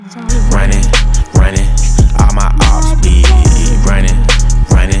running, running. All my ops be running,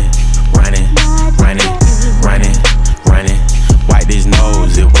 running, running, running, running, running. Wipe his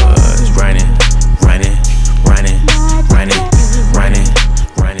nose, it was running, running, running, running, running,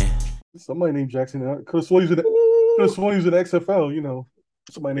 running. Somebody named Jackson. Could have sworn he was in the XFL. You know,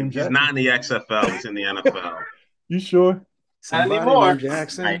 somebody named Jackson. He's not in the XFL. He's in the NFL. You sure? Somebody named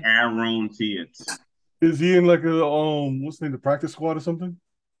Jackson. I guarantee it. Is he in like a what's the name, the practice squad or something?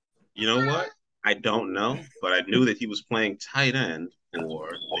 You know what? I don't know, but I knew that he was playing tight end for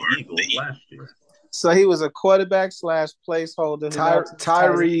the Eagles last year. So he was a quarterback / placeholder.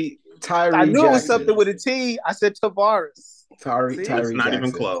 Tyree. I knew it was something with a T. I said Tavares. Tyree. It's not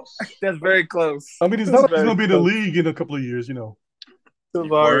even close. That's very close. I mean, he's not going to be in the league in a couple of years, you know.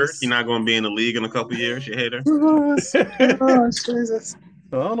 Tavares. You're not going to be in the league in a couple of years, you hater? Jesus.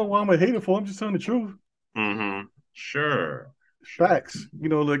 I don't know why I'm a hater for. I'm just telling the truth. Mm-hmm. Sure. Facts. You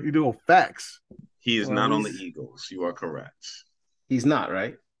know, like you do facts. He is not on the Eagles. You are correct. He's not,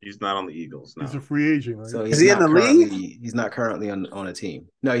 right? He's not on the Eagles. No. He's a free agent, right? So is he in the league? He's not currently on a team.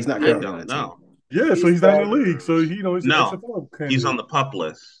 No, he's not currently on a team. No. Yeah, so he's not in the league. So he's no. He's on the pup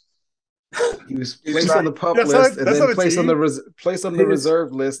list. He was placed on the pup list and then placed on the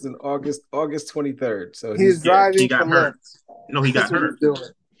reserve list in August 23rd. So he's driving. He got hurt. No, he got hurt.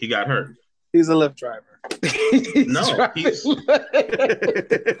 He got hurt. He's a Lyft driver.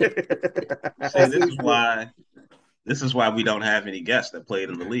 This is why we don't have any guests that played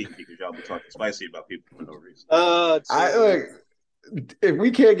in the league, because y'all be talking spicy about people for no reason. If we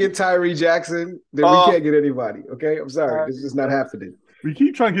can't get Tyree Jackson, then we can't get anybody. Okay, I'm sorry, this is not happening. We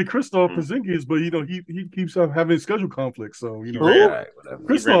keep trying to get Christoph Porzingis, but you know he keeps having schedule conflicts. So you know, right,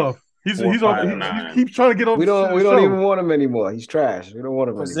 Christoph, he keeps trying to get on. We don't even want him anymore. He's trash. We don't want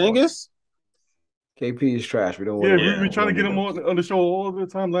him anymore. Porzingis? KP is trash. We don't want him. Yeah, we're trying to get him on the show all the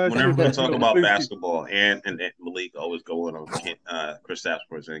time last year. Whenever we talk about basketball, and Malik always going on Kristaps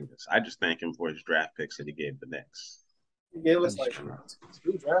Porzingis. I just thank him for his draft picks that he gave the Knicks. He gave us like 2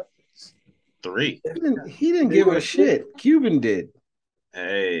 draft picks. 3. He didn't give a shit. Cuban did.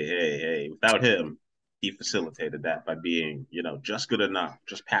 Hey. Without him, he facilitated that by being, just good enough,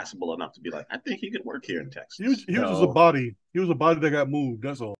 just passable enough to be like, I think he could work here in Texas. He was just a body. He was a body that got moved.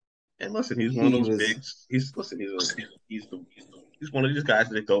 That's all. And listen, he's one of those bigs. He's one of these guys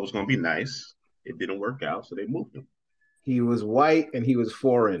that they thought was going to be nice. It didn't work out, so they moved him. He was white and he was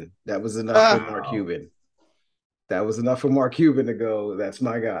foreign. That was enough for Mark Cuban. That was enough for Mark Cuban to go, that's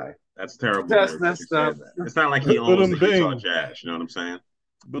my guy. That's terrible. That's messed up. It's not like he owns the Utah Jazz. You know what I'm saying?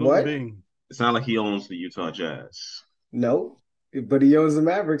 What? It's not like he owns the Utah Jazz. No, but he owns the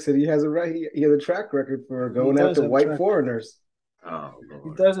Mavericks, and he has a track record for going after white foreigners. Oh, Lord.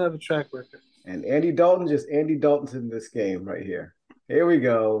 He does have a track record. And Andy Dalton's in this game right here. Here we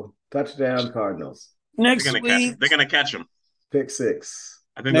go. Touchdown Cardinals. Next week. They're going to catch him. Pick 6.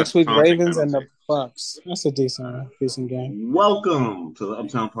 I think next week, Ravens and the Bucks. That's a decent game. Welcome to the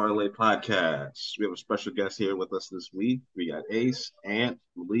Uptown Parlay Podcast. We have a special guest here with us this week. We got Ace, Ant,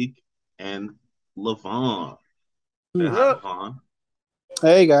 Malik, and Levon.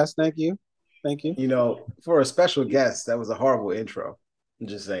 Hey, guys. Thank you. You know, for a special guest, that was a horrible intro. I'm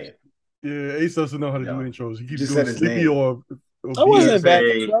just saying. Yeah, Ace doesn't know how to do intros. He keeps just doing said his Sleepy name. or I wasn't a bad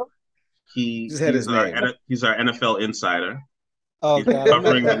intro. He's our NFL insider. Oh, He's been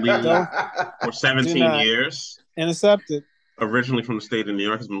covering the league for 17 years. Intercepted. Originally from the state of New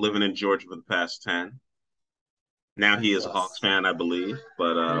York, has been living in Georgia for the past 10. Now he is a Hawks fan, I believe.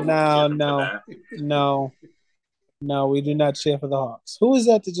 But no, we do not cheer for the Hawks. Who is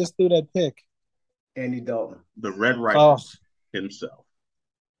that just threw that pick? Andy Dalton. The Red Rider himself.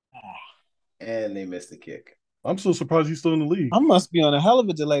 And they missed the kick. I'm so surprised he's still in the league. I must be on a hell of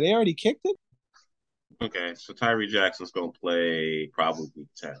a delay. They already kicked it? Okay, so Tyree Jackson's going to play probably week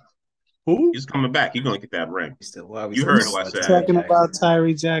 10. Who? He's coming back. He's going to get that ring. You heard who I said. Talking about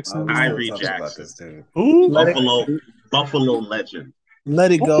Tyree Jackson. Tyree Jackson. Who? Buffalo legend.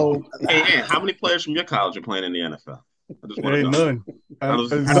 Let it go. Hey, how many players from your college are playing in the NFL? Hey, none. At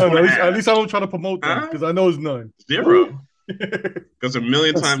least I don't try to promote them because I know it's none. 0. Because a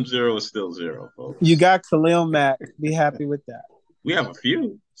million times 0 is still 0, folks. You got Khalil Mack. Be happy with that. We have a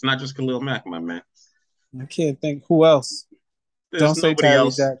few. It's not just Khalil Mack, my man. I can't think who else. Don't say Tyree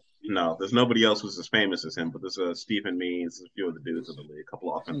Jackson. No, there's nobody else who's as famous as him, but there's Stephen Means, a few of the dudes in the league, a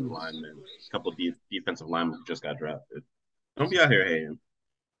couple of offensive linemen, a couple of defensive linemen who just got drafted. Don't be out here hating.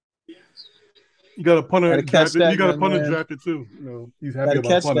 You got a punter. You got a punter drafted too. You know, he's happy about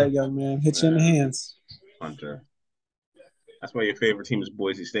catch punter. That young man. Hit you in the hands. Punter. That's why your favorite team is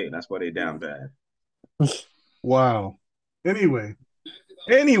Boise State. And that's why they down bad. Wow. Anyway,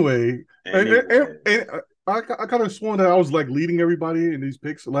 Anyway, Anyway. and I kind of sworn that I was like leading everybody in these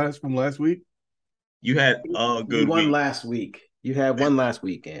picks from last week. You had a good You won week. last week. You had one last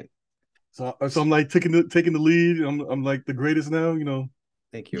weekend. So I'm like taking the lead. I'm like the greatest now. You know.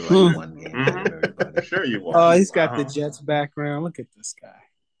 I think you're right. One game. Mm-hmm. Sure you won. Oh, he's got the Jets background. Look at this guy.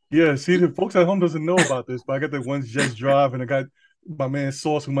 Yeah, see, the folks at home doesn't know about this, but I got that one Jets drive, and I got my man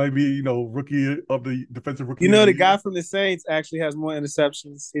Sauce, who might be, rookie of the defensive rookie. You know, the guy from the Saints actually has more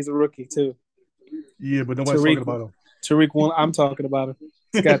interceptions. He's a rookie too. Yeah, but nobody's talking about him. Tariq, I'm talking about him.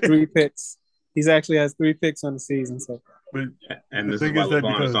 He's got 3 picks. He's actually has 3 picks on the season. So, and this is why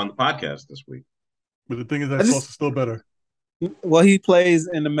LeVon is on the podcast this week. But the thing is that Sauce is still better. Well, he plays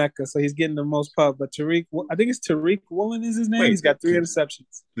in the Mecca, so he's getting the most pub. But Tariq, I think it's Tariq Woolen is his name. He's got 3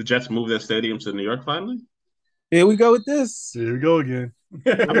 interceptions. The Jets moved their stadium to New York finally? Here we go with this. Here we go again.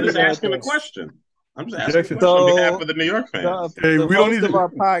 I'm just asking a question. I'm just asking on behalf of the New York fans. The host of our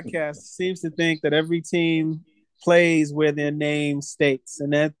podcast seems to think that every team plays where their name states,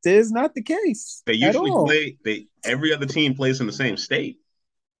 and that is not the case. They usually play. Every other team plays in the same state.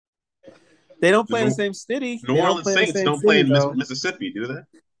 They don't play in the same city. New Orleans Saints don't play in Mississippi, do they?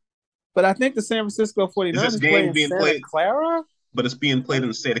 But I think the San Francisco 49ers play in Santa Clara. But it's being played in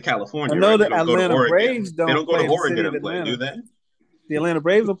the state of California. I know the Atlanta Braves don't. They don't go to Oregon and play, do they? The Atlanta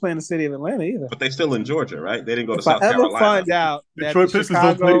Braves don't play in the city of Atlanta either. But they still in Georgia, right? They didn't go to South Carolina. If I ever find out that Detroit the Pistons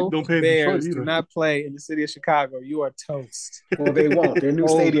Chicago don't play in Bears Detroit do not play in the city of Chicago, you are toast. Well, they won't. Their new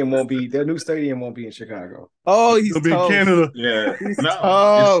stadium won't be. Their new stadium won't be in Chicago. Oh, he's toast. Be in Canada. Yeah,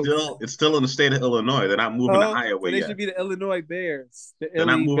 it's still in the state of Illinois. They're not moving to Iowa so they yet. should be the Illinois Bears. They're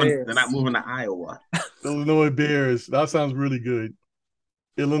not moving to Iowa. Illinois Bears. That sounds really good.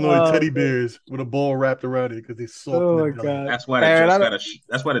 Illinois teddy bears with a ball wrapped around it because they soft. Oh my god! That's why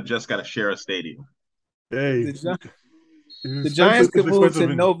the Jets got to share a stadium. Hey, the Giants could move to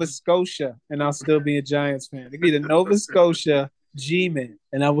Nova Scotia, and I'll still be a Giants fan. They could be the Nova Scotia G-men,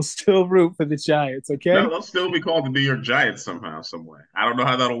 and I will still root for the Giants. Okay? No, they'll still be called the New York Giants somehow, some way. I don't know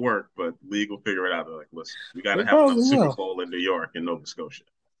how that'll work, but league will figure it out. They're like, listen, we got to have another Super Bowl in New York and Nova Scotia.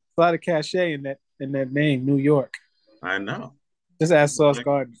 A lot of cachet in that name, New York. I know. Just ask Sauce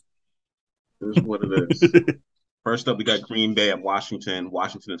Gardner. This is what it is. First up, we got Green Bay at Washington.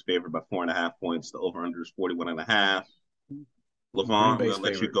 Washington is favored by 4.5 points. The over-under is 41.5. LeVon, I'm going to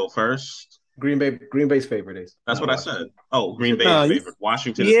let you go first. Green Bay's favorite is. That's what I said. Oh, Green Bay is favored.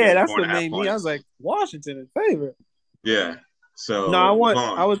 Washington is favored. That's what made me. I was like, Washington is favorite. Yeah. So no,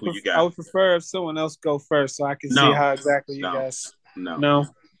 I would prefer if someone else go first so I can see how exactly you guys. No,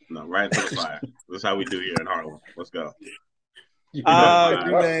 right into the fire. This is how we do here in Harlem. Let's go.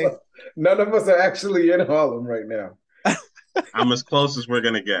 None of us are actually in Harlem right now. I'm as close as we're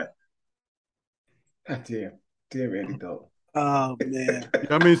gonna get. Damn, Andy Dalton. Oh man,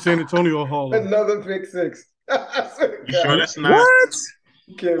 I mean San Antonio Harlem. Another pick six. You sure that's not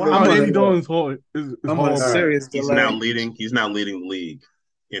what? Andy Dalton's Harlem. I'm serious. He's now leading the league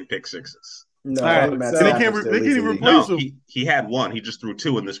in pick sixes. No, they can't even replace him. He had 1. He just threw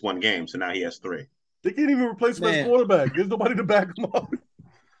 2 in this one game, so now he has 3. They can't even replace him as quarterback. There's nobody to back him up.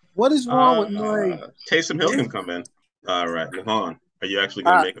 What is wrong with my Taysom Hill can come in. All right, LeVon, are you actually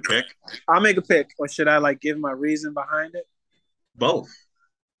going to make a pick? I'll make a pick, or should I give my reason behind it? Both.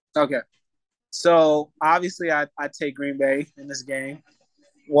 Okay. So obviously, I take Green Bay in this game.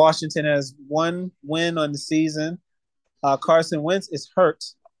 Washington has 1 win on the season. Carson Wentz is hurt,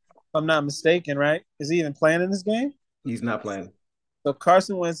 if I'm not mistaken, right? Is he even playing in this game? He's not playing. So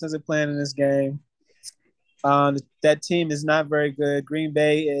Carson Wentz isn't playing in this game. That team is not very good. Green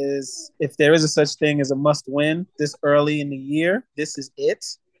Bay is, if there is a such thing as a must-win this early in the year, this is it.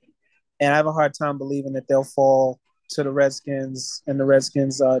 And I have a hard time believing that they'll fall to the Redskins, and the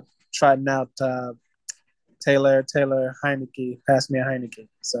Redskins are trotting out Taylor Heineke. Pass me a Heineke.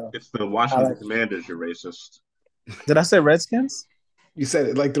 So it's the Washington Commanders. You're racist. Did I say Redskins? You said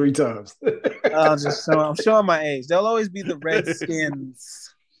it like 3 times. I'm showing my age. They'll always be the Redskins.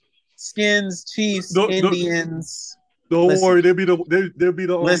 Skins, Chiefs, Indians. Don't worry, they'll be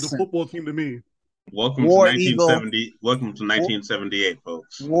the football team to me. Welcome to 1970. Welcome to 1978,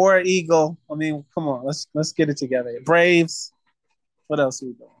 folks. War Eagle. I mean, come on, let's get it together. Braves. What else are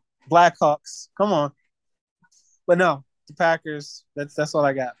we doing? Blackhawks. Come on. But no, the Packers. That's all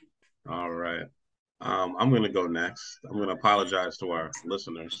I got. All right. I'm going to go next. I'm going to apologize to our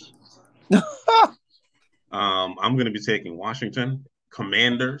listeners. I'm going to be taking Washington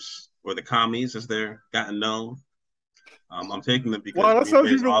Commanders, or the Commies, as they're gotten known. I'm taking them because that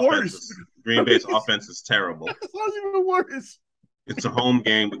sounds even worse. Green Bay's offense is terrible. That sounds even worse. It's a home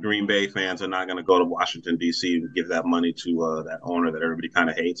game, but Green Bay fans are not going to go to Washington, D.C. and give that money to that owner that everybody kind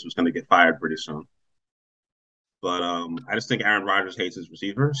of hates, who's going to get fired pretty soon. But I just think Aaron Rodgers hates his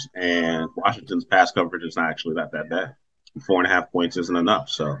receivers, and Washington's pass coverage is not actually that bad. 4.5 points isn't enough.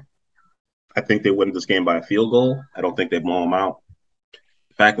 So I think they win this game by a field goal. I don't think they blow them out.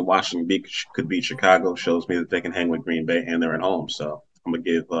 The fact that Washington could beat Chicago shows me that they can hang with Green Bay, and they're at home. So I'm going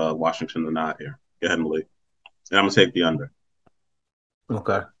to give Washington the nod here. Go ahead, Malik. And I'm going to take the under.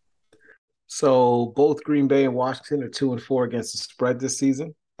 Okay. So both Green Bay and Washington are 2-4 against the spread this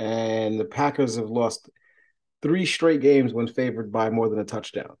season, and the Packers have lost 3 straight games when favored by more than a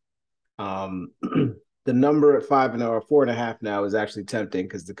touchdown. The number at 5 and or 4.5 now is actually tempting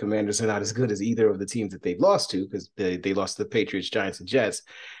because the Commanders are not as good as either of the teams that they've lost to, because they lost to the Patriots, Giants, and Jets.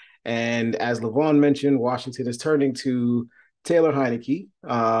 And as LaVon mentioned, Washington is turning to Taylor Heineke,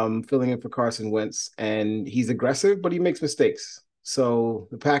 filling in for Carson Wentz, and he's aggressive, but he makes mistakes. So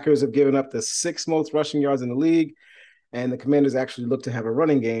the Packers have given up the 6th most rushing yards in the league, and the Commanders actually look to have a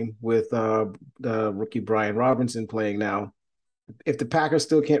running game with the rookie Brian Robinson playing now. If the Packers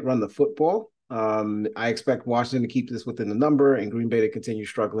still can't run the football, I expect Washington to keep this within the number and Green Bay to continue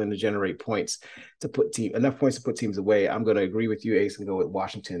struggling to generate points to put enough points to put teams away. I'm going to agree with you, Ace, and go with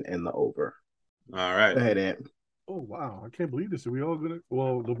Washington and the over. All right. Go ahead, Ant. Oh, wow. I can't believe this. Are we all going to?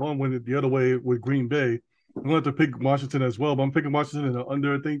 Well, the one went the other way with Green Bay. I'm going to have to pick Washington as well, but I'm picking Washington in the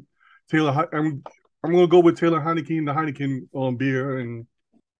under. I think I'm going to go with Taylor Heineke and the Heineken beer, and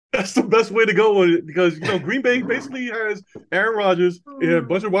that's the best way to go with it because, Green Bay basically has Aaron Rodgers and a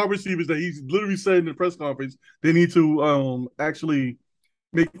bunch of wide receivers that he's literally said in the press conference they need to actually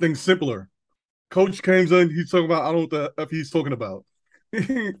make things simpler. Coach comes in, he's talking about, I don't know what the F he's talking about.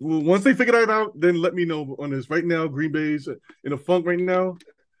 Well, once they figure that out, then let me know on this. Right now, Green Bay's in a funk right now.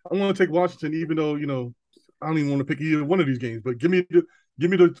 I'm going to take Washington, even though, I don't even want to pick either one of these games, but give me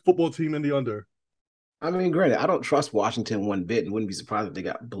the football team and the under. I mean, granted, I don't trust Washington one bit, and wouldn't be surprised if they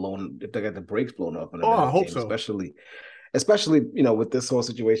got the brakes blown off. I hope game, so. Especially with this whole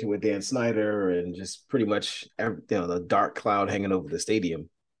situation with Dan Snyder and just pretty much the dark cloud hanging over the stadium.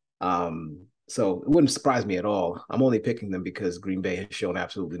 So it wouldn't surprise me at all. I'm only picking them because Green Bay has shown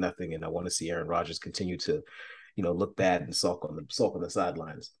absolutely nothing, and I want to see Aaron Rodgers continue to, look bad and sulk on the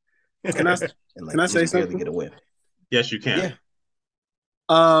sidelines. Can I say something? Get a win. Yes, you can. Yeah.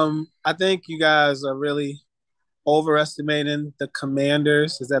 I think you guys are really overestimating the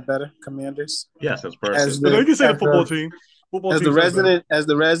Commanders. Is that better? Commanders? Yes, that's perfect. You can say the football team. As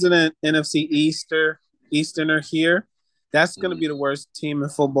the resident NFC Easterner here, that's going to be the worst team in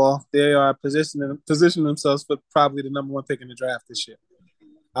football. They are positioning themselves for probably the number 1 pick in the draft this year.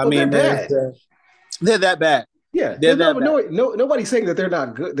 I mean, they're that bad. Yeah, nobody's saying that they're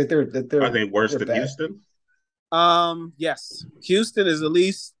not good. That they're Are they worse than bad. Houston? Yes. Houston is at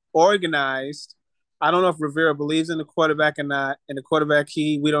least organized. I don't know if Rivera believes in the quarterback or not, and the quarterback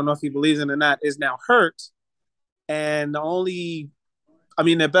we don't know if he believes in or not, is now hurt. And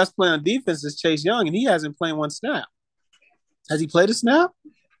their best player on defense is Chase Young, and he hasn't played 1 snap. Has he played a snap?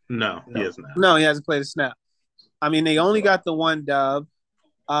 No, he has not. No, he hasn't played a snap. I mean, they only got the 1 dub.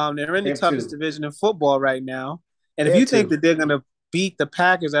 They're in the toughest division in football right now. And if you think that they're going to beat the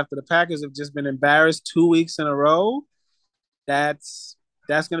Packers after the Packers have just been embarrassed 2 weeks in a row, that's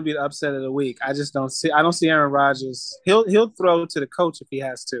going to be the upset of the week. I don't see Aaron Rodgers. He'll throw to the coach if he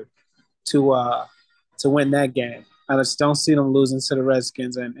has to win that game. I just don't see them losing to the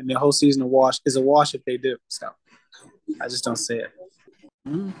Redskins, and the whole season is a wash if they do. So I just don't see it.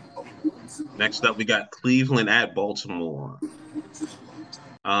 Next up, we got Cleveland at Baltimore.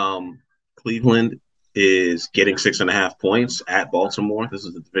 Cleveland is getting 6.5 points at Baltimore. This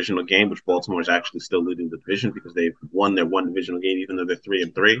is a divisional game, which Baltimore is actually still leading the division because they've won their 1 divisional game, even though they're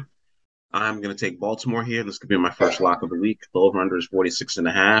 3-3. I'm going to take Baltimore here. This could be my first lock of the week. The over-under is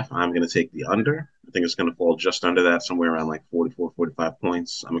 46.5. I'm going to take the under. I think it's going to fall just under that, somewhere around like 44, 45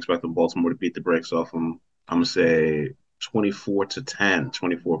 points. I'm expecting Baltimore to beat the brakes off them. I'm going to say 24-10,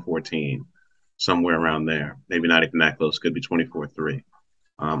 24-14, somewhere around there. Maybe not even that close. Could be 24-3.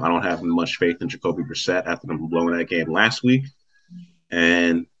 I don't have much faith in Jacoby Brissett after them blowing that game last week.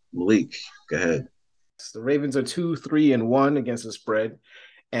 And Malik, go ahead. So the Ravens are 2-3-1 against the spread,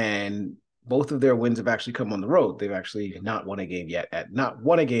 and both of their wins have actually come on the road. They've actually not won a game yet at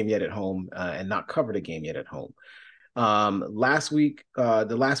home, and not covered a game yet at home. The last week's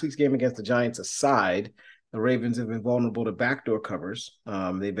game against the Giants aside, the Ravens have been vulnerable to backdoor covers.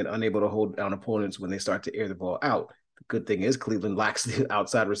 They've been unable to hold down opponents when they start to air the ball out. The good thing is Cleveland lacks the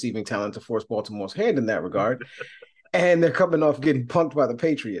outside receiving talent to force Baltimore's hand in that regard. and they're coming off getting punked by the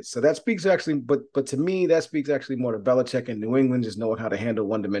Patriots. So that speaks actually, but to me, that speaks actually more to Belichick and New England just knowing how to handle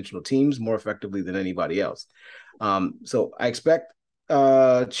one-dimensional teams more effectively than anybody else. So I expect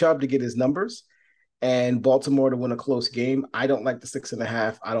Chubb to get his numbers and Baltimore to win a close game. I don't like the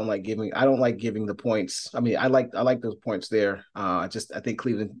 6.5. I don't like giving the points. I mean, I like those points there. I think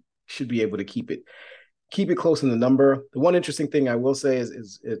Cleveland should be able to keep it close in the number. The one interesting thing I will say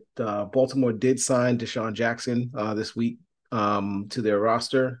is Baltimore did sign Deshaun Jackson this week to their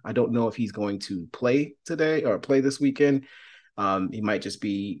roster. I don't know if he's going to play today or play this weekend. He might just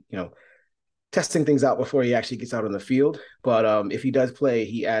be, testing things out before he actually gets out on the field. But if he does play,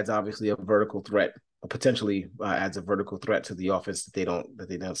 he adds obviously a vertical threat, potentially adds a vertical threat to the offense that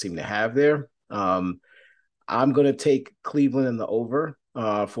they don't seem to have there. I'm going to take Cleveland in the over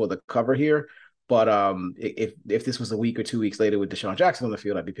for the cover here. But if this was a week or 2 weeks later with Deshaun Jackson on the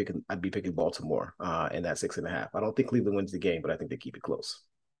field, I'd be picking Baltimore in that 6.5. I don't think Cleveland wins the game, but I think they keep it close.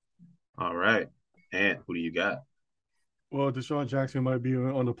 All right. And who do you got? Well, Deshaun Jackson might be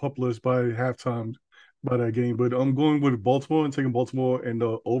on the pup list by halftime by that game, but I'm going with Baltimore and taking Baltimore and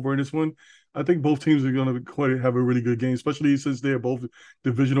over in this one. I think both teams are going to quite have a really good game, especially since they're both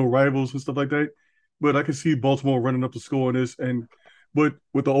divisional rivals and stuff like that. But I can see Baltimore running up the score in this, but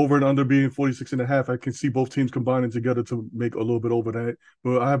with the over and under being 46.5, I can see both teams combining together to make a little bit over that.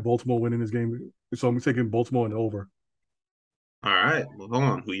 But I have Baltimore winning this game, so I'm taking Baltimore and over. All right, move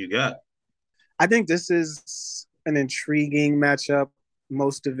on. Who you got? I think this is an intriguing matchup.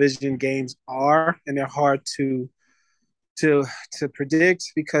 Most division games are, and they're hard to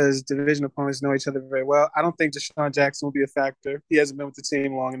predict because division opponents know each other very well. I don't think Deshaun Jackson will be a factor. He hasn't been with the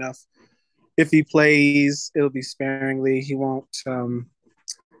team long enough. If he plays, it'll be sparingly. He won't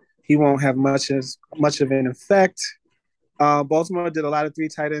have much of an effect. Baltimore did a lot of 3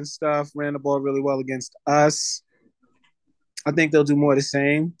 tight end stuff, ran the ball really well against us. I think they'll do more of the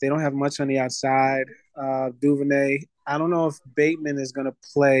same. They don't have much on the outside. Duvernay, I don't know if Bateman is going to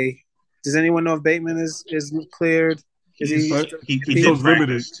play. Does anyone know if Bateman is cleared? He did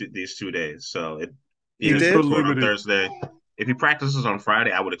practice these 2 days, so he did on Thursday. If he practices on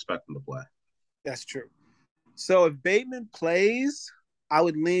Friday, I would expect him to play. That's true. So if Bateman plays, I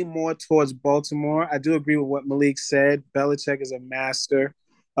would lean more towards Baltimore. I do agree with what Malik said. Belichick is a master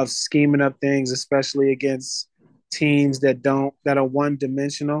of scheming up things, especially against teams that are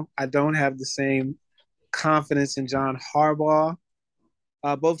one-dimensional. I don't have the same confidence in John Harbaugh.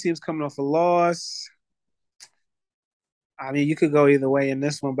 Both teams coming off a loss. I mean, you could go either way in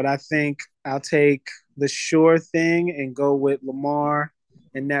this one, but I think I'll take the sure thing and go with Lamar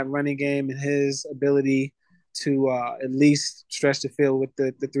and that running game and his ability to at least stretch the field with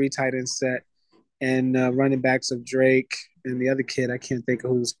the 3 tight end set and running backs of Drake and the other kid. I can't think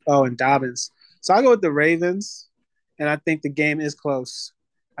of and Dobbins. So I'll go with the Ravens, and I think the game is close.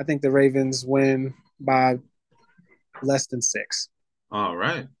 I think the Ravens win by less than 6. All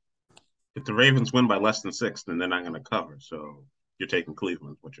right. If the Ravens win by less than 6, then they're not going to cover. So you're taking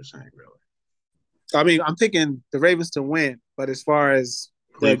Cleveland, what you're saying, really. I mean, I'm picking the Ravens to win, but as far as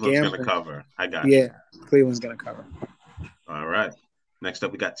Cleveland's going to cover. I got you. Yeah, Cleveland's going to cover. All right. Next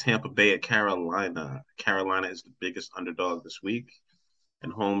up, we got Tampa Bay at Carolina. Carolina is the biggest underdog this week,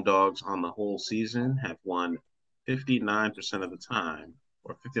 and home dogs on the whole season have won 59% of the time,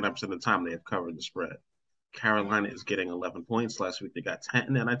 or 59% of the time they have covered the spread. Carolina is getting 11 points. Last week they got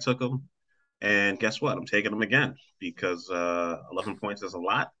 10, and I took them. And guess what? I'm taking them again because 11 points is a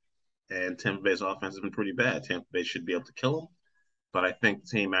lot, and Tampa Bay's offense has been pretty bad. Tampa Bay should be able to kill them, but I think the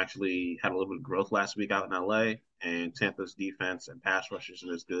team actually had a little bit of growth last week out in LA, and Tampa's defense and pass rush isn't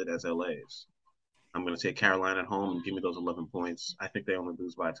as good as LA's. I'm going to take Carolina at home and give me those 11 points. I think they only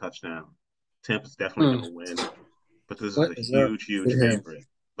lose by a touchdown. Tampa's definitely going to win, but this is a huge favorite.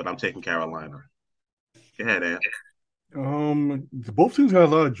 But I'm taking Carolina. Go ahead, Ant. Both teams got a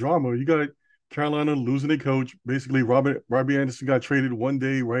lot of drama. You got Carolina losing their coach. Basically, Robbie Anderson got traded one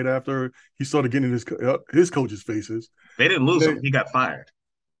day right after he started getting his coach's faces. They didn't lose him. He got fired.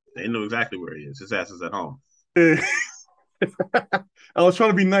 They knew exactly where he is. His ass is at home. I was trying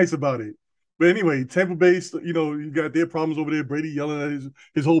to be nice about it. But anyway, Tampa Bay, you got their problems over there. Brady yelling at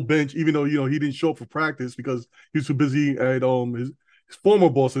his whole bench, even though, he didn't show up for practice because he was too busy at his former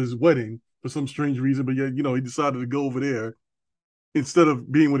boss's wedding for some strange reason. But yet, he decided to go over there instead of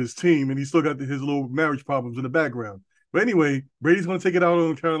being with his team, and he still got his little marriage problems in the background. But anyway, Brady's going to take it out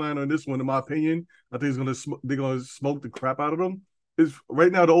on Carolina in this one, in my opinion. I think they're going to smoke the crap out of them.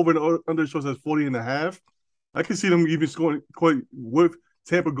 Right now, the over and under shows as 40.5. I can see them even scoring with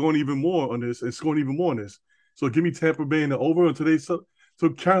Tampa going even more on this and scoring even more on this. So give me Tampa Bay in the over on today's So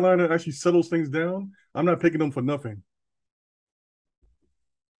Carolina actually settles things down. I'm not picking them for nothing.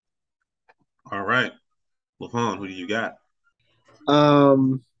 All right. LaFon, who do you got?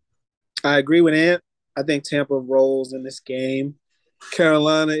 I agree with Ant. I think Tampa rolls in this game.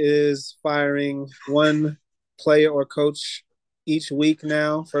 Carolina is firing one player or coach each week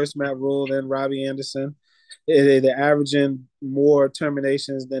now. First Matt Rule, then Robbie Anderson. They're averaging more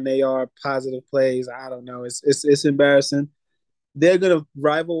terminations than they are positive plays. I don't know. It's embarrassing. They're going to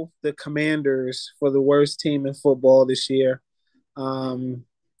rival the Commanders for the worst team in football this year.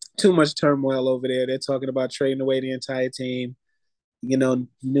 Too much turmoil over there. They're talking about trading away the entire team.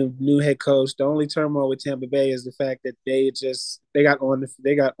 New head coach. The only turmoil with Tampa Bay is the fact that they got on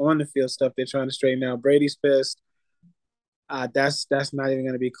the field stuff they're trying to straighten out. Brady's pissed. That's not even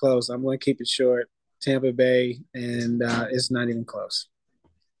going to be close. I'm going to keep it short. Tampa Bay, and it's not even close.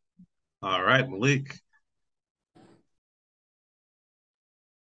 All right, Malik.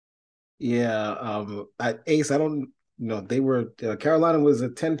 Yeah, Ace. I don't know. They were Carolina was a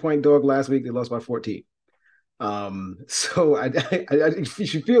 10-point dog last week. They lost by 14. So I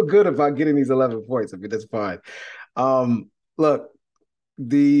should feel good about getting these 11 points. I mean, that's fine. Look,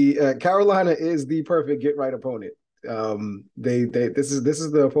 the Carolina is the perfect get right opponent. This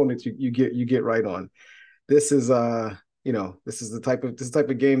is the opponent you get right on. This is this is the type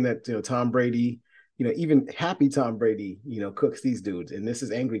of game that Tom Brady, even happy Tom Brady, cooks these dudes, and this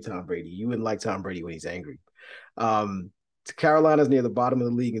is angry Tom Brady. You wouldn't like Tom Brady when he's angry. Carolina's near the bottom of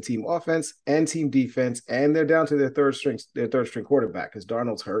the league in team offense and team defense, and they're down to their third string quarterback because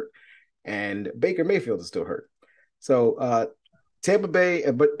Darnold's hurt and Baker Mayfield is still hurt. So Tampa Bay,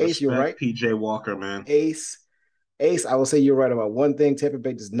 but Ace, you're right. PJ Walker, man. Ace, I will say you're right about one thing. Tampa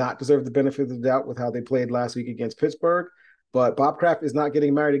Bay does not deserve the benefit of the doubt with how they played last week against Pittsburgh. But Bob Kraft is not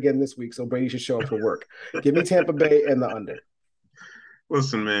getting married again this week, so Brady should show up for work. Give me Tampa Bay and the under.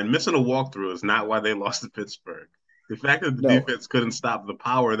 Listen, man, missing a walkthrough is not why they lost to Pittsburgh. The fact that the defense couldn't stop the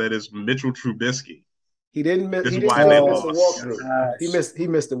power that is Mitchell Trubisky. He didn't miss. This He is didn't why they miss lost. the walkthrough. He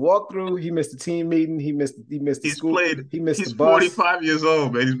missed the walkthrough. He missed the team meeting. He missed the school. He's 45 years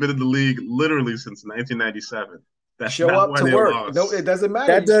old, man. He's been in the league literally since 1997. That's show up to work. Lost. No, it doesn't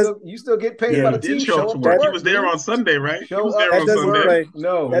matter. You still get paid by the team. Show up to work. He was there on Sunday, right? He was there on Sunday.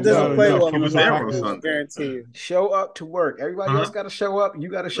 That doesn't play well. He was there on Sunday. I guarantee you. Show up to work. Everybody else got to show up. You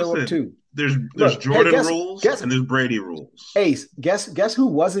got to show up too. There's Jordan rules and there's Brady rules. Ace, guess who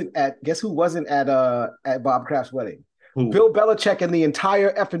wasn't at Bob Kraft's wedding? Who? Bill Belichick and the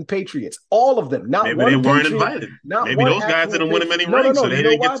entire effing Patriots, all of them. Not Maybe one they weren't Patriot, invited. Not Maybe those guys didn't win many rings. No. So they You know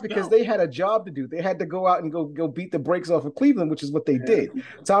didn't why? get Because they had a job to do. They had to go out and go beat the brakes off of Cleveland, which is what they did.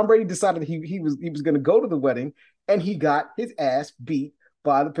 Tom Brady decided he was going to go to the wedding, and he got his ass beat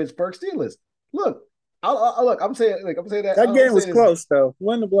by the Pittsburgh Steelers. Look, I'm saying that game was close though.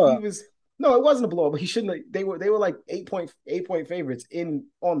 Won the blowout. No, it wasn't a blowout, but he shouldn't have. They were like 8-point favorites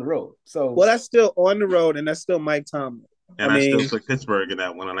on the road. So that's still on the road, and that's still Mike Tomlin. And I still took Pittsburgh in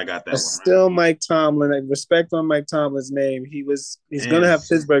that one, and I got that one. Still Mike Tomlin. Respect on Mike Tomlin's name. He's going to have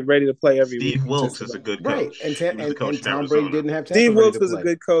Pittsburgh ready to play every week. Steve Wilkes is a good coach. Right, and Tom Brady didn't have Tampa Steve Wilkes was a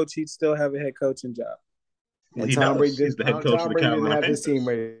good coach. He'd still have a head coaching job. And Tom Brady didn't have his team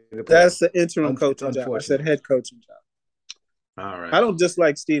ready to play. That's the interim coaching job. I said head coaching job. All right. I don't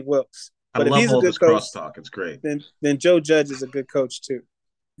dislike Steve Wilkes. But I love all this crosstalk. It's great. Then Joe Judge is a good coach too.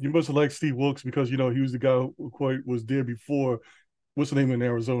 You must have liked Steve Wilkes because he was the guy who was there before. What's the name in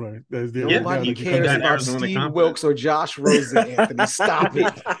Arizona? That's there. Nobody cares about Steve Wilkes or Josh Rosen. Anthony, stop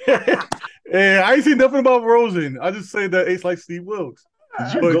it. Hey, I ain't seen nothing about Rosen. I just say that Ace likes Steve Wilkes.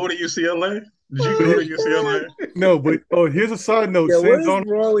 Did you go to UCLA? No, but here's a side note. Sam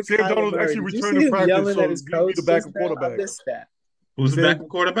Darnold actually returned to practice, so he'll be the backup quarterback. Who's the backup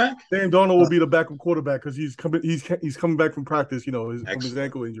quarterback? Sam Darnold will be the backup quarterback because he's coming back from practice, from his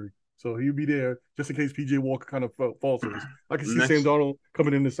ankle injury. So he'll be there just in case PJ Walker kind of falters. I can see Sam Darnold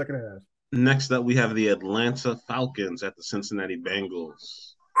coming in the second half. Next up, we have the Atlanta Falcons at the Cincinnati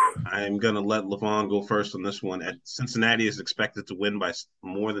Bengals. I'm going to let LaVon go first on this one. Cincinnati is expected to win by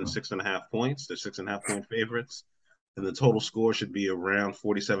more than 6.5 points. They're 6.5-point favorites. And the total score should be around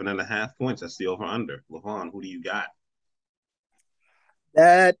 47.5 points. That's the over-under. LaVon, who do you got?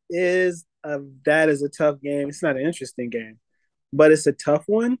 That is a tough game. It's not an interesting game, but it's a tough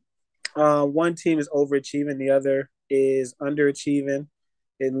one. One team is overachieving, the other is underachieving,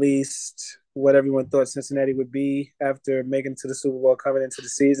 at least what everyone thought Cincinnati would be after making it to the Super Bowl coming into the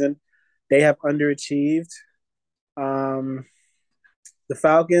season. They have underachieved. The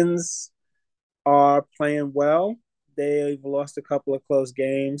Falcons are playing well. They've lost a couple of close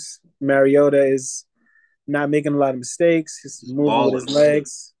games. Mariota is not making a lot of mistakes. He's moving with his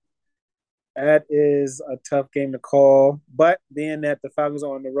legs. That is a tough game to call. But being that the Falcons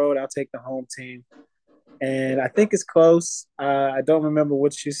are on the road, I'll take the home team. And I think it's close. I don't remember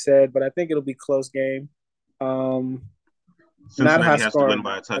what you said, but I think it'll be close game. Not high scoring.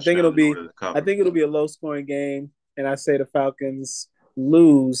 I think it'll be a low scoring game, and I say the Falcons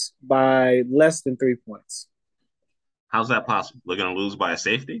lose by less than 3 points. How's that possible? They're going to lose by a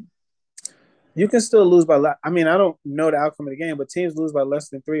safety? You can still lose by. I mean, I don't know the outcome of the game, but teams lose by less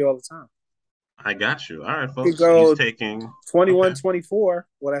than 3 all the time. I got you. All right, folks. You go he's taking 21-24.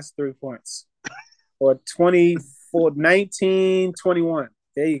 Well, that's 3 points. Or 19-21.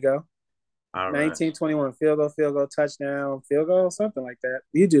 There you go. 19-21. Field goal, touchdown, field goal, something like that.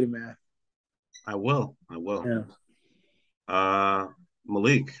 You do the math. I will. Yeah.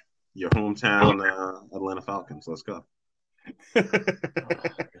 Malik, your hometown Atlanta Falcons. Let's go. Oh,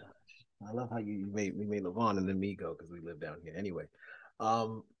 I love how we made LeVon and then me go because we live down here. Anyway,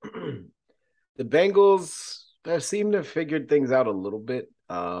 the Bengals have seemed to have figured things out a little bit.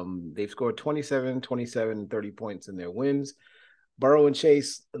 They've scored 27, 27, 30 points in their wins. Burrow and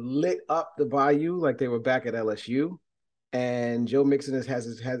Chase lit up the Bayou like they were back at LSU. And Joe Mixon has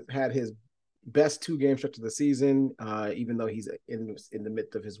had his best 2-game stretch of the season, even though he's in the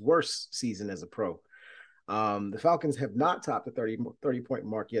midst of his worst season as a pro. The Falcons have not topped the 30-point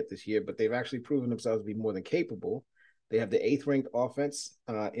mark yet this year, but they've actually proven themselves to be more than capable. They have the 8th-ranked offense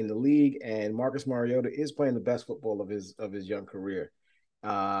in the league, and Marcus Mariota is playing the best football of his young career.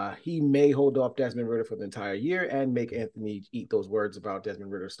 He may hold off Desmond Ridder for the entire year and make Anthony eat those words about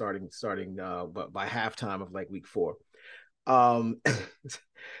Desmond Ridder starting but by halftime of like week 4.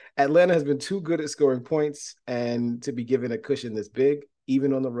 Atlanta has been too good at scoring points and to be given a cushion this big,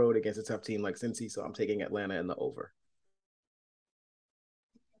 even on the road against a tough team like Cincy. So I'm taking Atlanta in the over.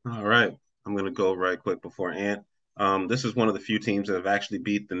 All right. I'm going to go right quick before Ant. This is one of the few teams that have actually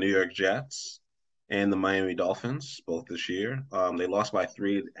beat the New York Jets and the Miami Dolphins both this year. They lost by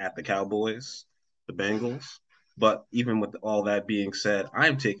 3 at the Cowboys, the Bengals. But even with all that being said,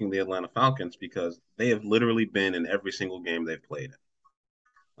 I'm taking the Atlanta Falcons because they have literally been in every single game they've played in.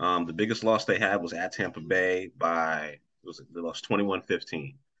 The biggest loss they had was at Tampa Bay they lost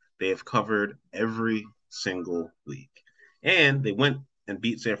 21-15. They have covered every single week. And they went and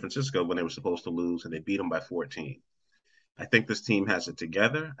beat San Francisco when they were supposed to lose, and they beat them by 14. I think this team has it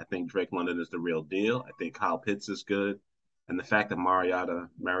together. I think Drake London is the real deal. I think Kyle Pitts is good. And the fact that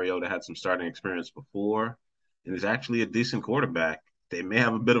Mariota had some starting experience before and is actually a decent quarterback, they may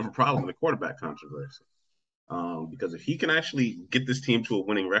have a bit of a problem in the quarterback controversy. Because if he can actually get this team to a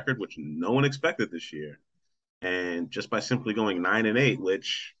winning record, which no one expected this year, and just by simply going 9-8,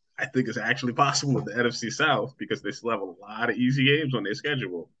 which I think is actually possible with the NFC South because they still have a lot of easy games on their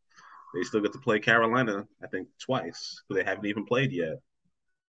schedule. They still get to play Carolina, I think, twice, who they haven't even played yet.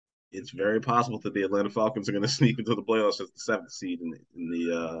 It's very possible that the Atlanta Falcons are going to sneak into the playoffs as the 7th seed in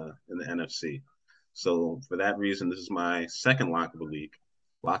the NFC. So for that reason, this is my second lock of the week.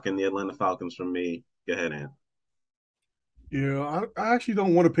 Lock in the Atlanta Falcons from me. Go ahead, Ant. Yeah, I actually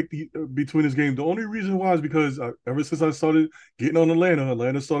don't want to pick between this game. The only reason why is because ever since I started getting on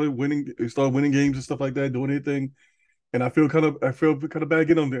Atlanta started winning games and stuff like that, doing anything, and I feel kind of bad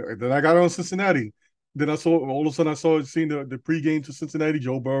getting on there. Then I got on Cincinnati. Then all of a sudden seeing the pregame to Cincinnati.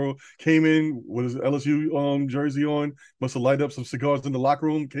 Joe Burrow came in with his LSU jersey on, must have lighted up some cigars in the locker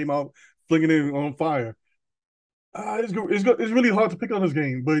room, came out flinging it on fire. It's really hard to pick on this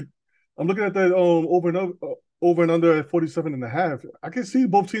game, but I'm looking at that over and under at 47.5. I can see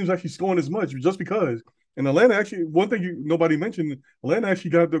both teams actually scoring as much just because. And Atlanta actually, one thing nobody mentioned, Atlanta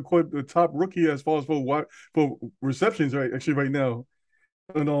actually got the top rookie as far as for receptions right now.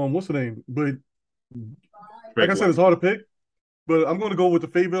 And what's the name? But like I said, it's hard to pick. But I'm going to go with the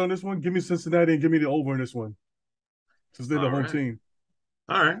favorite on this one. Give me Cincinnati and give me the over in this one, since they're the home team.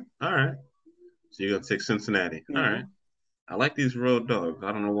 All right. So you're going to take Cincinnati. Mm-hmm. All right. I like these road dogs.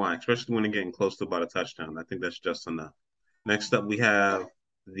 I don't know why, especially when they're getting close to about a touchdown. I think that's just enough. Next up, we have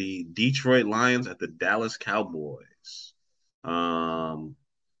the Detroit Lions at the Dallas Cowboys. I'm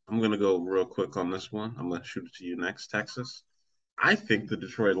going to go real quick on this one. I'm going to shoot it to you next, Texas. I think the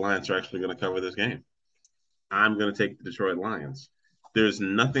Detroit Lions are actually going to cover this game. I'm going to take the Detroit Lions. There's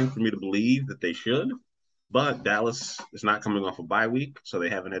nothing for me to believe that they should, but Dallas is not coming off a bye week, so they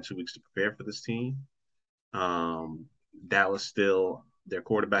haven't had 2 weeks to prepare for this team. Dallas still, their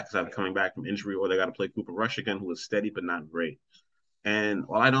quarterback is either coming back from injury or they got to play Cooper Rush again, who is steady but not great. And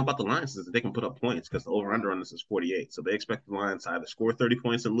all I know about the Lions is that they can put up points because the over-under on this is 48. So they expect the Lions to either score 30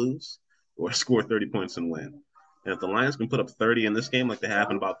 points and lose or score 30 points and win. And if the Lions can put up 30 in this game like they have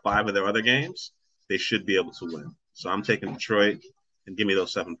in about 5 of their other games, they should be able to win. So I'm taking Detroit and give me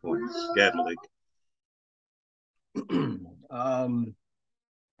those 7 points. Go ahead, Malik.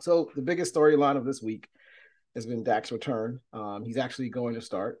 So the biggest storyline of this week has been Dak's return. He's actually going to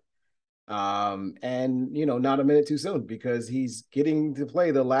start. And not a minute too soon, because he's getting to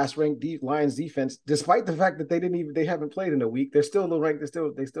play the last ranked Lions defense, despite the fact that they haven't played in a week. They're still ranked.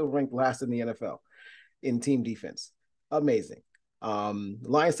 They still ranked last in the NFL in team defense. Amazing. The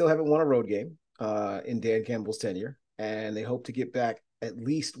Lions still haven't won a road game in Dan Campbell's tenure, and they hope to get back at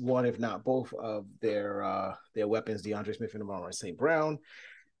least one, if not both, of their weapons, DeAndre Smith and Amon St. Brown.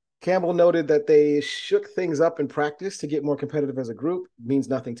 Campbell noted that they shook things up in practice to get more competitive as a group. Means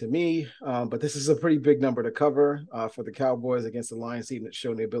nothing to me, but this is a pretty big number to cover for the Cowboys against the Lions team that's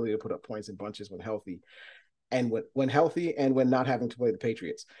shown the ability to put up points in bunches when healthy, and when healthy, and when not having to play the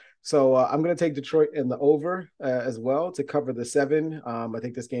Patriots. So I'm going to take Detroit in the over as well to cover the 7. I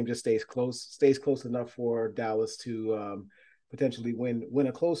think this game just stays close enough for Dallas to potentially win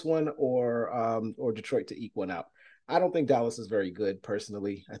a close one, or Detroit to eke one out. I don't think Dallas is very good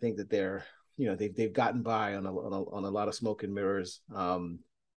personally. I think that they've gotten by on a lot of smoke and mirrors.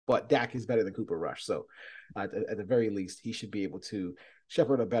 But Dak is better than Cooper Rush. So at the very least, he should be able to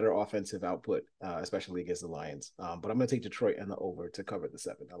shepherd a better offensive output, especially against the Lions. But I'm going to take Detroit and the over to cover the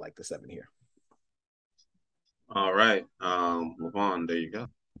 7. I like the 7 here. All right. Levon, there you go.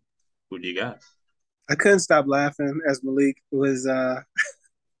 Who do you got? I couldn't stop laughing as Malik was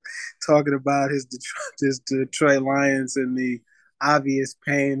talking about his Detroit Lions and the obvious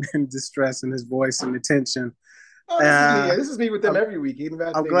pain and distress in his voice and the tension. Oh, this is me with them every week.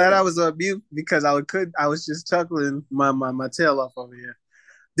 I'm glad I was on mute, because I was just chuckling my tail off over here.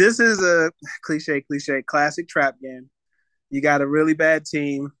 This is a cliche classic trap game. You got a really bad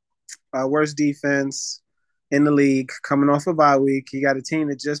team, worst defense in the league, coming off a bye week. You got a team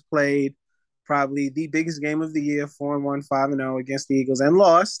that just played probably the biggest game of the year, 4-1, 5-0 against the Eagles, and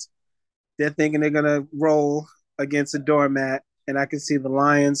lost. They're thinking they're going to roll against a doormat, and I can see the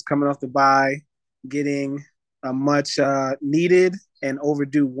Lions coming off the bye getting a much needed and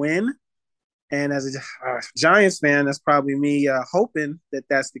overdue win. And as a Giants fan, that's probably me hoping that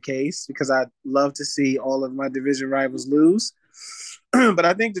that's the case, because I'd love to see all of my division rivals lose. But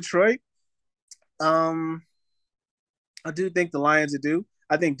I think Detroit, I do think the Lions do.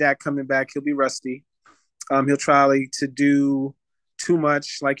 I think Dak coming back, he'll be rusty. He'll try to do too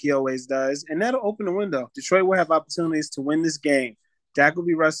much like he always does, and that'll open the window. Detroit will have opportunities to win this game. Dak will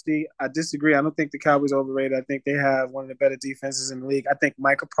be rusty. I disagree. I don't think the Cowboys are overrated. I think they have one of the better defenses in the league. I think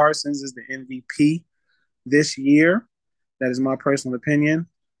Micah Parsons is the MVP this year. That is my personal opinion.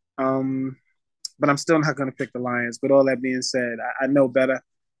 But I'm still not going to pick the Lions. But all that being said, I know better.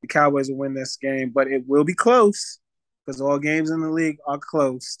 The Cowboys will win this game, but it will be close, because all games in the league are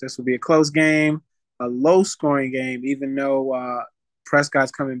close. This will be a close game, a low-scoring game, even though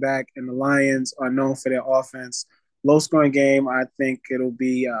Prescott's coming back and the Lions are known for their offense. Low-scoring game, I think it'll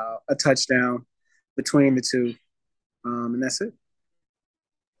be a touchdown between the two. And that's it.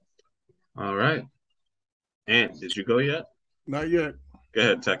 All right. Ant, did you go yet? Not yet. Go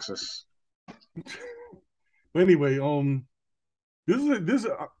ahead, Texas. Anyway, this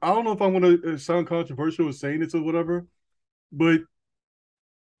I don't know if I want to sound controversial with saying this or whatever, but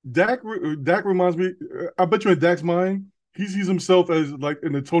Dak reminds me. I bet you in Dak's mind, he sees himself as like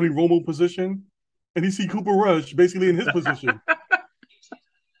in the Tony Romo position, and he sees Cooper Rush basically in his position.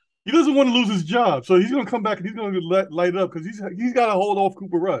 He doesn't want to lose his job, so he's going to come back and he's going to light it up, because he's got to hold off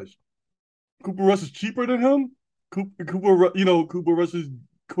Cooper Rush. Cooper Rush is cheaper than him. Cooper Rush is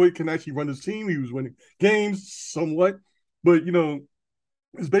quick, can actually run his team. He was winning games somewhat, but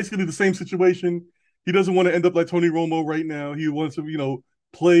it's basically the same situation. He doesn't want to end up like Tony Romo right now. He wants to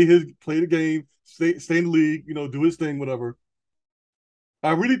play the game, stay in the league, do his thing, whatever.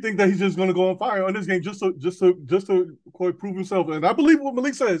 I really think that he's just going to go on fire on this game just to quite prove himself. And I believe what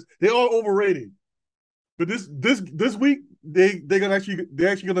Malik says. They are overrated, but this week they're actually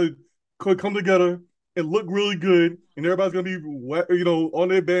going to come together and look really good, and everybody's going to be on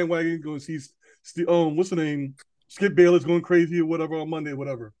their bandwagon. Going to see what's the name, Skip Bayless going crazy or whatever on Monday,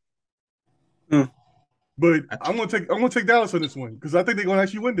 whatever. But I'm gonna take Dallas on this one, because I think they're gonna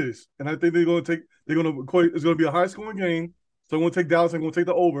actually win this, and I think it's gonna be a high scoring game. So I'm gonna take Dallas. I'm gonna take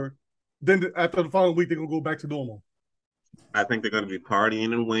the over. Then after the following week, they're gonna go back to normal. I think they're gonna be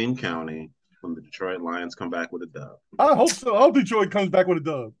partying in Wayne County when the Detroit Lions come back with a dub. I hope so. I hope Detroit comes back with a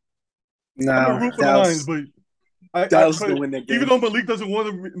dub. No, I'm gonna root for the Lions, but Dallas will win that game. Even though Malik doesn't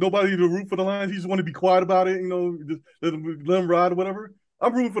want nobody to root for the Lions, he just want to be quiet about it. Just let them ride or whatever.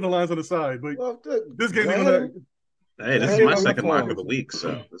 I'm rooting for the Lions on the side, but this game Hey, this is my second lock of the week.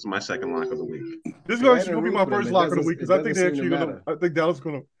 So this is my second lock of the week. This is going to be my first lock of the week because I think they're actually going to. I think Dallas is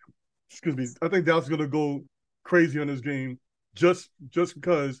going to. Excuse me. I think Dallas is going to go crazy on this game just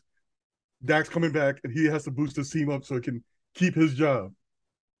because Dak's coming back and he has to boost his team up so he can keep his job.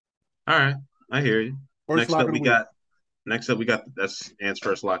 All right, I hear you. Next up, we got that's Ant's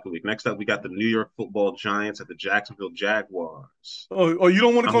first lock of the week. Next up, we got the New York Football Giants at the Jacksonville Jaguars. Oh, you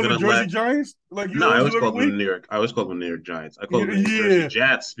don't want to call them the Jersey Giants? Like you I always call them the New York. I always call them the New York Giants. I call them the Jersey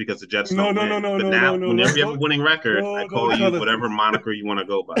Jets because the Jets don't win. But now, whenever you have a winning record, I call you whatever moniker you want to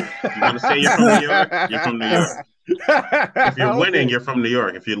go by. If you want to say you're from New York, you're from New York. If you're winning, you're from New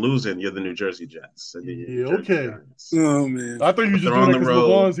York. If you're losing, you're the New Jersey Jets. Okay. Giants. Oh man, I thought you were just doing it because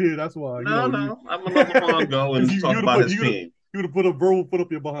LeBron's here. That's why. No. I'm gonna let LeBron go and talk about his team. You would have put a verbal foot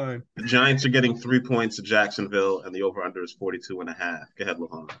up your behind. The Giants are getting 3 points to Jacksonville, and the over/under is 42.5. Go ahead,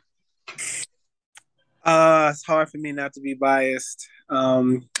 LeBron. It's hard for me not to be biased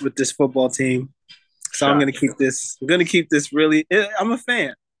with this football team, so I'm gonna keep this. I'm gonna keep this really. I'm a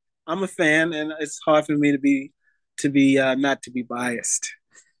fan, and it's hard for me to be not to be biased.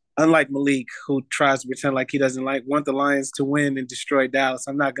 Unlike Malik, who tries to pretend like he doesn't want the Lions to win and destroy Dallas,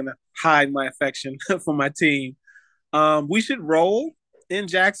 I'm not gonna hide my affection for my team. We should roll in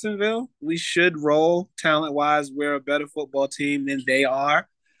Jacksonville. We should roll talent-wise. We're a better football team than they are.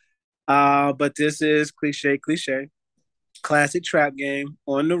 But this is cliche. Classic trap game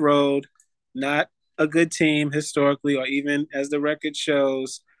on the road. Not a good team historically or even as the record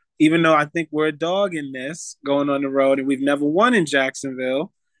shows. Even though I think we're a dog in this going on the road and we've never won in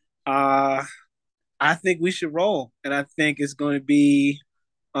Jacksonville, I think we should roll. And I think it's going to be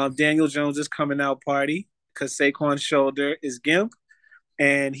Daniel Jones' coming out party. Because Saquon's shoulder is gimp,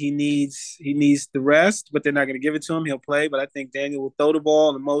 and he needs the rest, but they're not going to give it to him. He'll play, but I think Daniel will throw the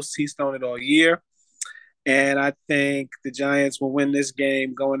ball the most he's thrown it all year. And I think the Giants will win this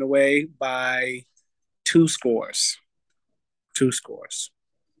game going away by 2 scores. 2 scores.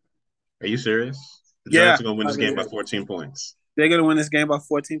 Are you serious? The Giants are going to win this game by 14 points. They're going to win this game by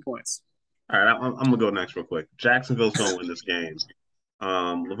 14 points. All right, I'm going to go next real quick. Jacksonville's going to win this game.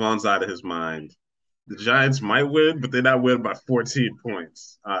 LeVon's out of his mind. The Giants might win, but they're not winning by 14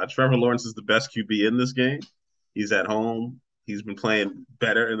 points. Trevor Lawrence is the best QB in this game. He's at home. He's been playing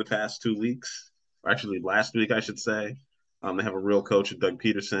better in the past 2 weeks. Or actually, last week, I should say. They have a real coach, Doug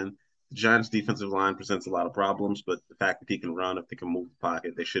Peterson. The Giants' defensive line presents a lot of problems, but the fact that he can run, if they can move the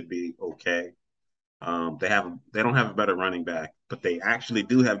pocket, they should be okay. They don't have a better running back, but they actually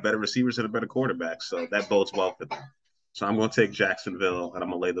do have better receivers and a better quarterback, so that bodes well for them. So I'm going to take Jacksonville, and I'm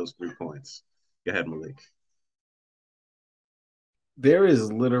going to lay those 3 points. Go ahead, Malik. There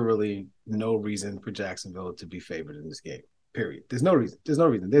is literally no reason for Jacksonville to be favored in this game. Period. There's no reason.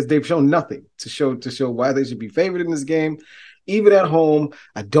 They've shown nothing to show why they should be favored in this game. Even at home,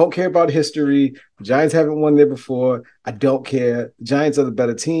 I don't care about history. The Giants haven't won there before. I don't care. The Giants are the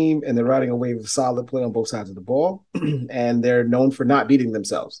better team, and they're riding a wave of solid play on both sides of the ball, and they're known for not beating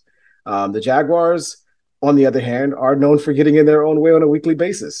themselves. The Jaguars, on the other hand, are known for getting in their own way on a weekly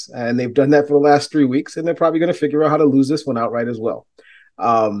basis. And they've done that for the last 3 weeks, and they're probably going to figure out how to lose this one outright as well.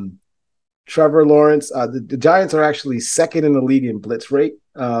 Trevor Lawrence, the Giants are actually second in the league in blitz rate,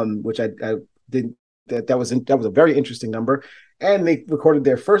 which I didn't. That was a very interesting number. And they recorded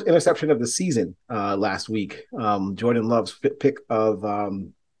their first interception of the season last week. Jordan Love's pick of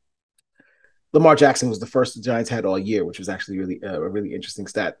Lamar Jackson was the first the Giants had all year, which was actually a really interesting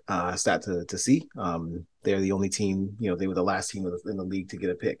stat to see. They're the only team, they were the last team in the league to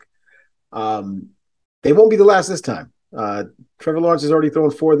get a pick. They won't be the last this time. Trevor Lawrence has already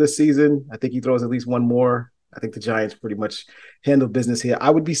thrown 4 this season. I think he throws at least 1 more. I think the Giants pretty much handle business here. I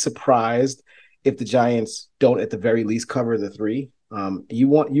would be surprised if the Giants don't at the very least cover the 3. You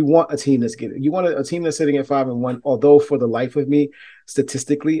want a team that's a team that's sitting at 5-1. Although for the life of me,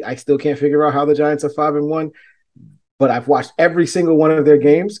 statistically, I still can't figure out how the Giants are 5-1. But I've watched every single one of their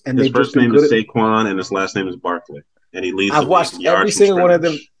games, and his first name is Saquon, and his last name is Barkley, and he leads. I've watched every single one of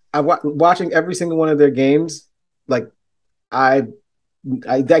them. Watching every single one of their games. Like I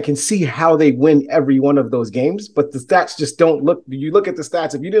can see how they win every one of those games, but the stats just don't look. You look at the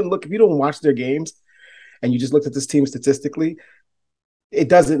stats. If you don't watch their games, and you just looked at this team statistically, it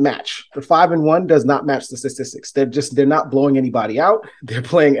doesn't match. The 5-1 does not match the statistics. They're not blowing anybody out. They're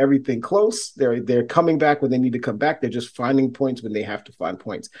playing everything close. They're coming back when they need to come back. They're just finding points when they have to find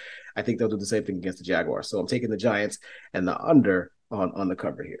points. I think they'll do the same thing against the Jaguars. So I'm taking the Giants and the under on the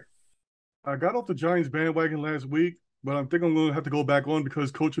cover here. I got off the Giants bandwagon last week, but I think I'm going to have to go back on because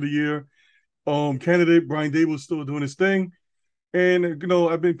Coach of the Year candidate Brian Dable is still doing his thing. And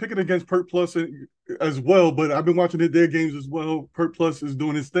I've been picking against Pert Plus as well, but I've been watching their games as well. Pert Plus is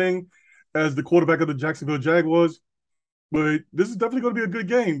doing his thing as the quarterback of the Jacksonville Jaguars. But this is definitely going to be a good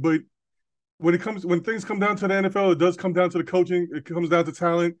game. But when things come down to the NFL, it does come down to the coaching. It comes down to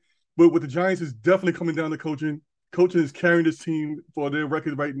talent. But with the Giants, it's definitely coming down to coaching. Coaching is carrying this team for their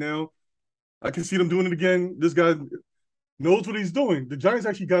record right now. I can see them doing it again. This guy knows what he's doing. The Giants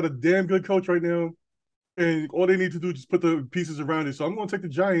actually got a damn good coach right now, and all they need to do is just put the pieces around it. So I'm going to take the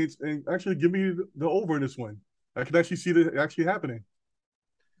Giants and actually give me the over in this one. I can actually see it actually happening.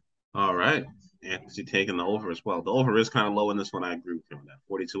 All right. Anthony taking the over as well. The over is kind of low in this one. I agree with him on that.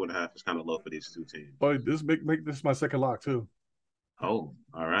 42.5 is kind of low for these two teams. But this make this my second lock too. Oh,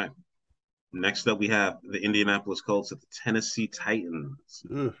 all right. Next up, we have the Indianapolis Colts at the Tennessee Titans.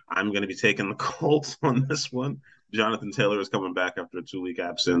 Ugh. I'm going to be taking the Colts on this one. Jonathan Taylor is coming back after a 2-week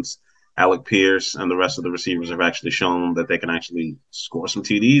absence. Alec Pierce and the rest of the receivers have actually shown that they can actually score some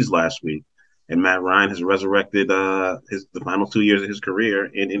TDs last week. And Matt Ryan has resurrected the final 2 years of his career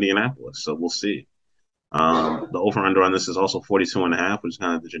in Indianapolis. So we'll see. The over-under on this is also 42.5, which is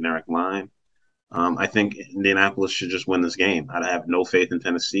kind of the generic line. I think Indianapolis should just win this game. I have no faith in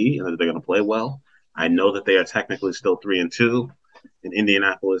Tennessee and that they're going to play well. I know that they are technically still 3-2, and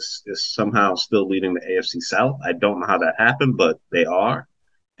Indianapolis is somehow still leading the AFC South. I don't know how that happened, but they are.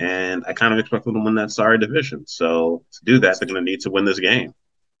 And I kind of expect them to win that sorry division. So to do that, they're going to need to win this game.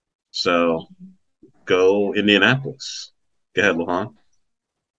 So go Indianapolis. Go ahead, Luhan.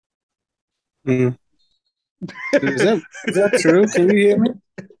 Is that true? Can you hear me?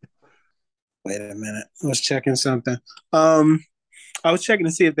 Wait a minute. I was checking something. I was checking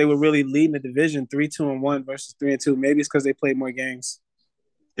to see if they were really leading the division 3-2-1 versus 3-2. Maybe it's because they played more games.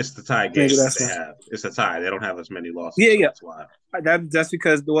 It's the tie game that they have. It's a tie. They don't have as many losses. Yeah. That's why. That's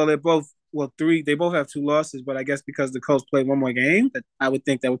because they're both three. They both have 2 losses, but I guess because the Colts played one more game, that I would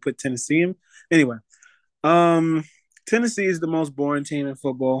think that would put Tennessee in. Anyway, Tennessee is the most boring team in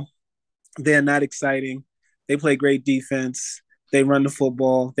football. They're not exciting. They play great defense. They run the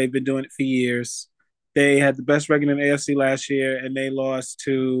football. They've been doing it for years. They had the best record in the AFC last year, and they lost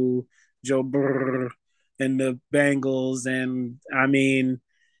to Joe Burr and the Bengals. And I mean,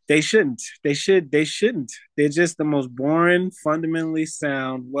 they shouldn't. They shouldn't. They're just the most boring, fundamentally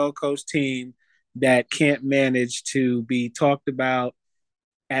sound, well-coached team that can't manage to be talked about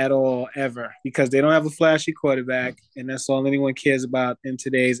at all ever because they don't have a flashy quarterback, and that's all anyone cares about in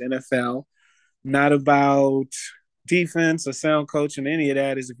today's NFL. Not about defense or sound coaching, any of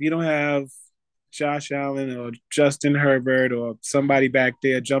that. Is if you don't have Josh Allen or Justin Herbert or somebody back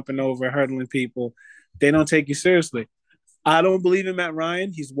there jumping over, hurdling people, they don't take you seriously. I don't believe in Matt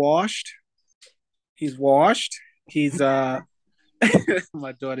Ryan. He's washed. He's my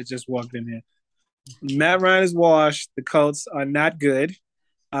daughter just walked in here. Matt Ryan is washed. The Colts are not good.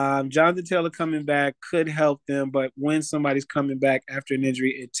 Jonathan Taylor coming back could help them, but when somebody's coming back after an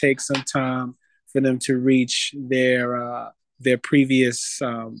injury, it takes some time for them to reach their previous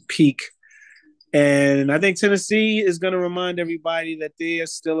peak. And I think Tennessee is going to remind everybody that they are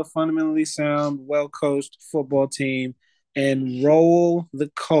still a fundamentally sound, well-coached football team and roll the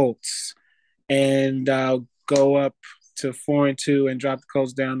Colts and go up to 4-2 and drop the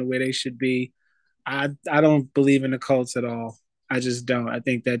Colts down the way they should be. I don't believe in the Colts at all. I just don't. I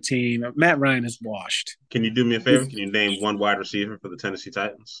think that team, Matt Ryan is washed. Can you do me a favor? Can you name one wide receiver for the Tennessee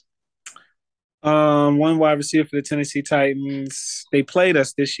Titans? One wide receiver for the Tennessee Titans. They played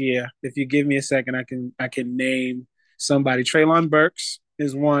us this year. If you give me a second, I can name somebody. Treylon Burks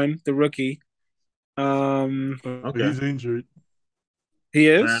is one, the rookie. Okay. He's injured. He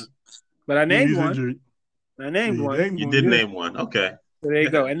is, but I named one. Injured. I named one. You did name one. Okay. So there you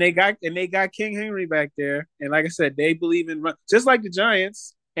go. And they got King Henry back there. And like I said, they believe in run, just like the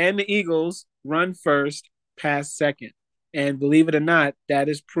Giants and the Eagles, run first, pass second. And believe it or not, that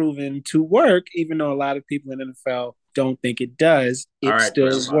is proven to work, even though a lot of people in the NFL don't think it does. It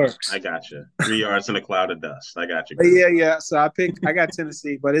still works. I got you. 3 yards in a cloud of dust. I got you. Yeah. So I got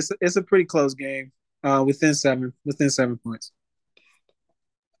Tennessee, but it's a pretty close game. Within 7 points.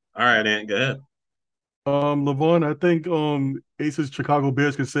 All right, Ant, go ahead. LeVon, I think Ace's Chicago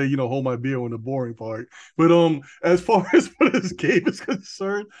Bears can say, hold my beer on the boring part. But as far as for this game is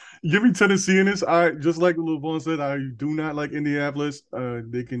concerned, give me Tennessee in this. I just like LeVon said, I do not like Indianapolis.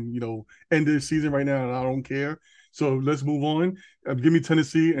 They can, end their season right now, and I don't care. So let's move on. Give me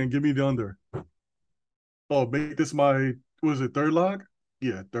Tennessee and give me the under. Oh, make this my third lock?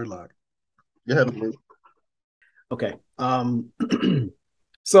 Yeah, third lock. Go ahead, please. Okay.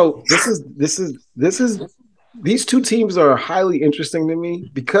 So this is these two teams are highly interesting to me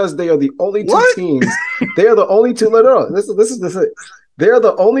because they are the only two teams. They are the only two. No, this is. They are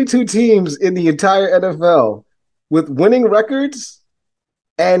the only two teams in the entire NFL with winning records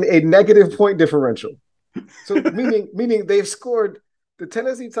and a negative point differential. So meaning they've scored. The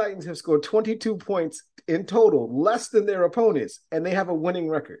Tennessee Titans have scored 22 points in total, less than their opponents, and they have a winning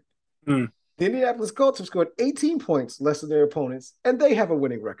record. The Indianapolis Colts have scored 18 points less than their opponents, and they have a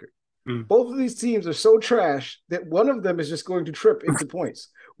winning record. Both of these teams are so trash that one of them is just going to trip into points.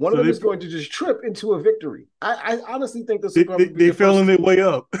 One of them is going to just trip into a victory. I honestly think this will probably be they fell on their way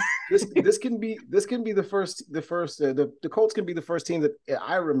up. this can be the first. The Colts can be the first team that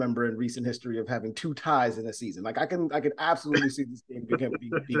I remember in recent history of having two ties in a season. Like I can absolutely see this game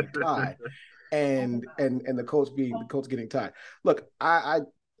being a tie, and the Colts getting tied. Look, I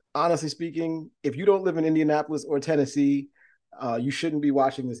honestly speaking, if you don't live in Indianapolis or Tennessee, you shouldn't be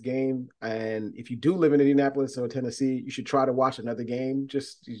watching this game. And if you do live in Indianapolis or Tennessee, you should try to watch another game.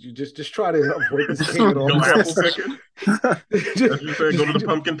 Just try to avoid this game at all. Go apple picking. Go to the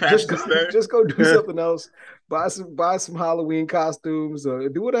pumpkin patch instead. Just go do something else. Buy some Halloween costumes or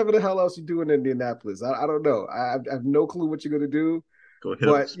do whatever the hell else you do in Indianapolis. I don't know. I have no clue what you're gonna do. Go hit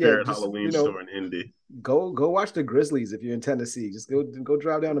a Spirit Halloween store in Indy. Go watch the Grizzlies if you're in Tennessee. Just go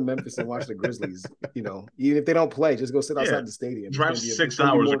drive down to Memphis and watch the Grizzlies. Even if they don't play, just go sit outside the stadium. Drive 6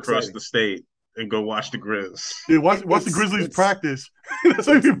 hours across the state and go watch the Grizz. Yeah, watch the Grizzlies practice.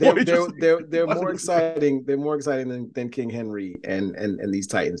 They're more exciting. They're more exciting than King Henry and these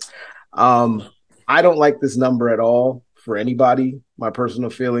Titans. I don't like this number at all for anybody. My personal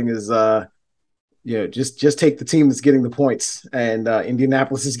feeling is just take the team that's getting the points, and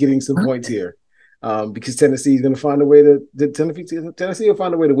Indianapolis is getting some points here, because Tennessee is going to find a way Tennessee will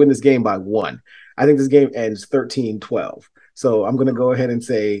find a way to win this game by 1. I think this game ends 13-12. So I'm going to go ahead and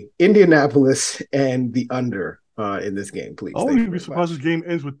say Indianapolis and the under in this game, please. I wouldn't be surprised this game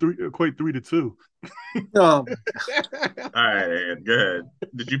ends with 3-2. All right, go ahead.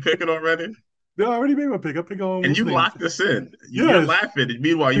 Did you pick it already? No, I already made my pick. I pick on. And you locked this in. You're laughing. And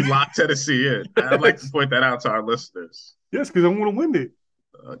meanwhile, you locked Tennessee in. I'd like to point that out to our listeners. Yes, because I want to win it.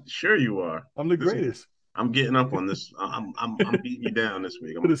 Sure, you are. I'm the greatest. I'm getting up on this. I'm beating you down this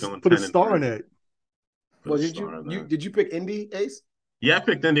week. Put a star in it. Well, did you pick Indy, Ace? Yeah, I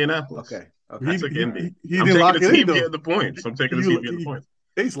picked Indianapolis. Okay. I took Indy. I'm taking the team getting the points. I'm taking the team getting the points.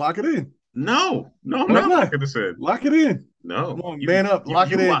 Ace, lock it in. No, I'm not locking this in. Lock it in. No. Come on, man up,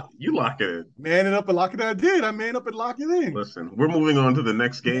 lock it in. You lock it in. Man it up and lock it in. I did. I man up and lock it in. Listen, we're moving on to the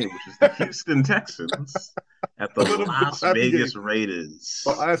next game, which is the Houston Texans at the Las Vegas Raiders.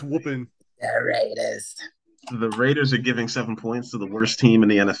 Ass whooping. The Raiders. The Raiders are giving 7 points to the worst team in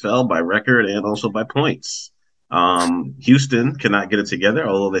the NFL by record and also by points. Houston cannot get it together,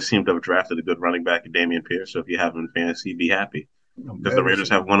 although they seem to have drafted a good running back in Dameon Pierce. So if you have him in fantasy, be happy. Because the Raiders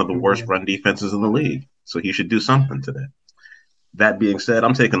have one of the worst run defenses in the league. So he should do something today. That being said,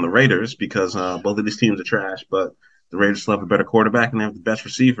 I'm taking the Raiders because both of these teams are trash, but the Raiders still have a better quarterback and they have the best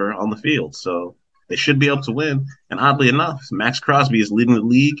receiver on the field. So they should be able to win. And oddly enough, Max Crosby is leading the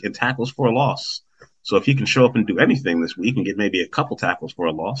league in tackles for a loss. So if he can show up and do anything this week and get maybe a couple tackles for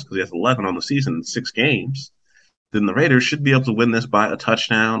a loss, because he has 11 on the season in 6 games, then the Raiders should be able to win this by a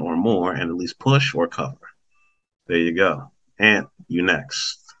touchdown or more and at least push or cover. There you go. Ant, you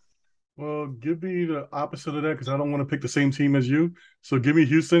next. Well, give me the opposite of that because I don't want to pick the same team as you. So give me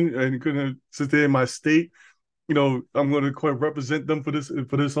Houston, and since they're in my state, I'm going to quite represent them for this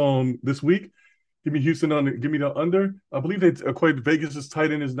this week. Give me Houston give me the under. I believe that quite Vegas'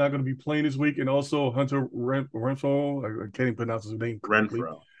 tight end is not going to be playing this week, and also Hunter Renfrow. I can't even pronounce his name correctly.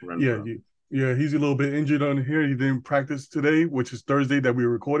 Renfrow. Yeah, he's a little bit injured on here. He didn't practice today, which is Thursday that we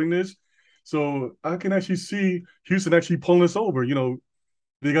were recording this. So I can actually see Houston actually pulling us over.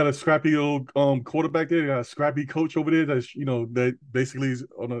 They got a scrappy old quarterback there. They got a scrappy coach over there that's that basically is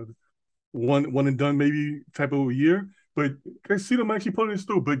on a one and done maybe type of year. But I see them actually pulling this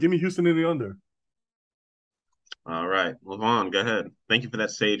through. But give me Houston in the under. All right, Levon, go ahead. Thank you for that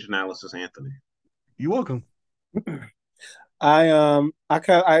sage analysis, Anthony. You're welcome. I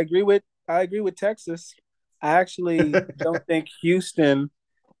agree with Texas. I actually don't think Houston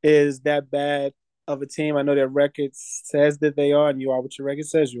is that bad of a team. I know their record says that they are, and you are what your record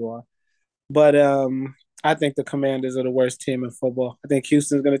says you are. But I think the Commanders are the worst team in football. I think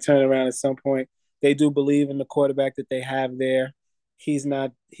Houston's going to turn around at some point. They do believe in the quarterback that they have there. He's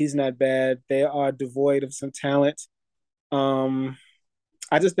not bad. They are devoid of some talent.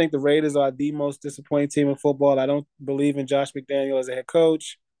 I just think the Raiders are the most disappointing team in football. I don't believe in Josh McDaniel as a head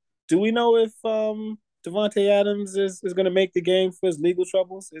coach. Do we know if Devontae Adams is going to make the game for his legal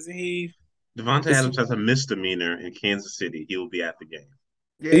troubles? Isn't he Devontae Adams has a misdemeanor in Kansas City. He will be at the game.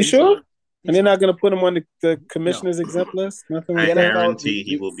 Yeah, are you sure? And they're not going to put him on the commissioner's exempt list? Nothing like I that? guarantee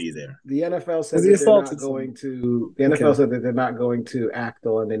he will be there. The NFL said that they're not going to. The NFL said that they're not going to act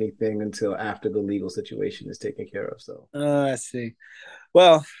on anything until after the legal situation is taken care of. So I see.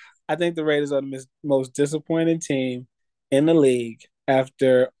 Well, I think the Raiders are the most disappointing team in the league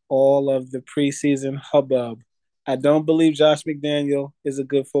after all of the preseason hubbub. I don't believe Josh McDaniel is a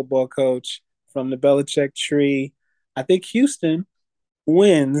good football coach from the Belichick tree. I think Houston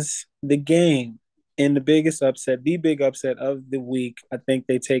wins the game in the biggest upset, the big upset of the week. I think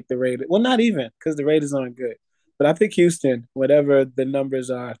they take the Raiders. Well, not even, because the Raiders aren't good. But I pick Houston, whatever the numbers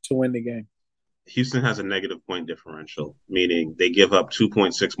are, to win the game. Houston has a negative point differential, meaning they give up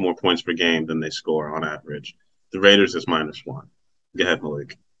 2.6 more points per game than they score on average. The Raiders is -1. Go ahead,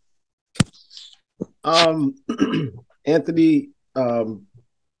 Malik. Anthony,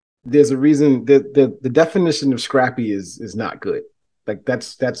 there's a reason that the definition of scrappy is not good. Like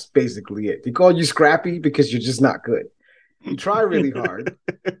that's basically it. They call you scrappy because you're just not good. You try really hard,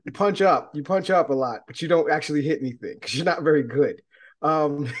 you punch up a lot, but you don't actually hit anything because you're not very good.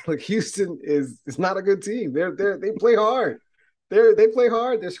 Like Houston is not a good team. They play hard. They play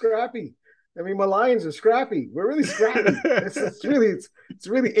hard. They're scrappy. I mean, my Lions are scrappy. We're really scrappy. It's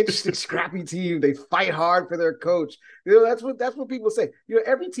really interesting, scrappy team. They fight hard for their coach. You know, that's what people say. You know,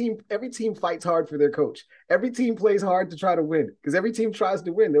 every team fights hard for their coach. Every team plays hard to try to win because every team tries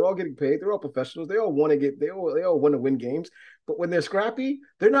to win. They're all getting paid. They're all professionals. They all want to win games. But when they're scrappy,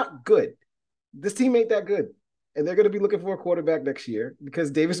 they're not good. This team ain't that good. And they're going to be looking for a quarterback next year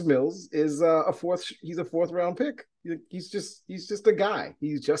because Davis Mills is he's a fourth round pick. He's just a guy.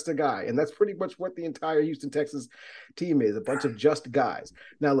 He's just a guy. And that's pretty much what the entire Houston Texans team is, a bunch of just guys.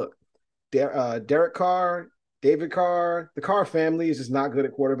 Now, look, Derek Carr, David Carr, the Carr family is just not good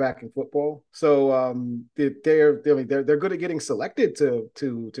at quarterback in football. So they're good at getting selected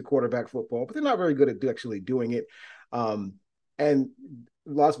to quarterback football, but they're not very good at actually doing it. And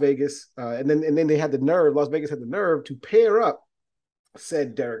Las Vegas, and then Las Vegas had the nerve to pair up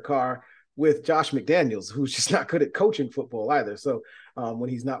said Derek Carr with Josh McDaniels, who's just not good at coaching football either. So when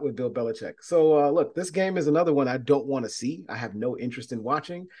he's not with Bill Belichick. So look, this game is another one I don't want to see. I have no interest in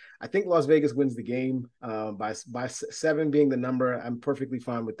watching. I think Las Vegas wins the game by 7 being the number. I'm perfectly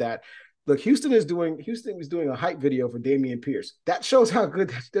fine with that. Look, Houston was doing a hype video for Dameon Pierce. That shows how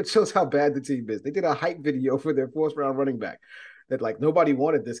good, that shows how bad the team is. They did a hype video for their fourth round running back. That like nobody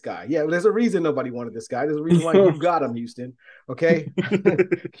wanted this guy. Yeah, there's a reason nobody wanted this guy. There's a reason why you got him, Houston. Okay,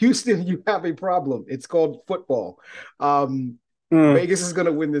 Houston, you have a problem. It's called football. Vegas is going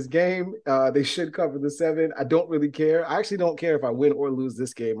to win this game. They should cover the 7. I don't really care. I actually don't care if I win or lose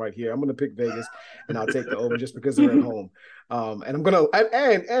this game right here. I'm going to pick Vegas, and I'll take the over just because they're at home. And I'm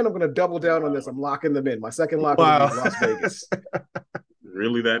gonna double down on this. I'm locking them in. My second lock is Las Vegas.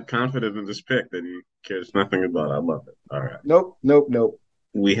 Really that confident in this pick that he cares nothing about. I love it. All right. Nope.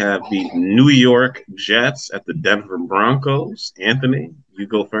 We have the New York Jets at the Denver Broncos. Anthony, you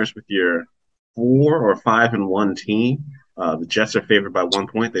go first with your 4 or 5-1 team. The Jets are favored by 1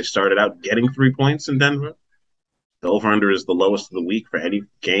 point. They started out getting 3 points in Denver. The over-under is the lowest of the week for any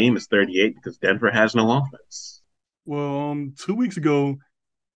game. It's 38 because Denver has no offense. Well, 2 weeks ago,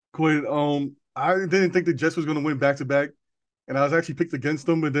 I didn't think the Jets was going to win back-to-back. And I was actually picked against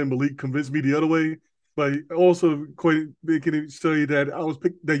them, but then Malik convinced me the other way. But also, quite making it show you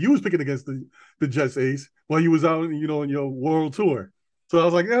that you was picking against the Jets ace while you was out, in your world tour. So I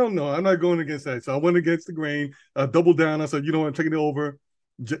was like, hell no, I'm not going against that. So I went against the grain. I doubled down. I said, I'm taking it over.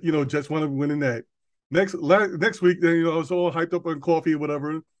 Jets want to win in that. Next week, then I was all hyped up on coffee or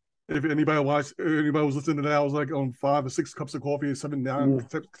whatever. If anybody was listening to that, I was like on 5 or 6 cups of coffee, 7, 9,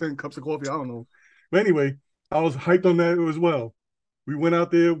 10 cups of coffee. I don't know. But anyway, I was hyped on that as well. We went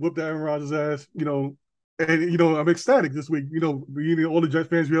out there, whooped Aaron Rodgers' ass, and I'm ecstatic this week. All the Jets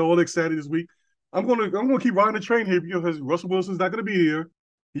fans, we're all ecstatic this week. I'm gonna keep riding the train here because Russell Wilson's not gonna be here.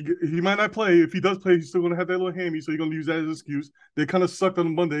 He might not play. If he does play, he's still gonna have that little hammy, so you're gonna use that as an excuse. They kind of sucked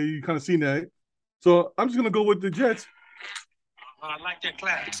on Monday. You kind of seen that. So I'm just gonna go with the Jets. I like that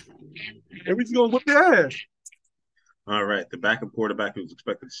class. And we're just gonna whip their ass. All right, the backup quarterback who's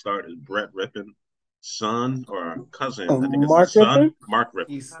expected to start is Brett Rippon. Son or cousin? I think Mark it's the son. Rippon? Mark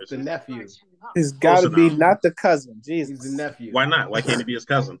Rippon. He's the nephew. It's got to be not the cousin. Jesus. He's the nephew. Why not? Why can't he be his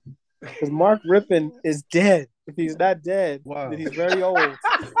cousin? Because Mark Rippon is dead. If he's not dead, then he's very old.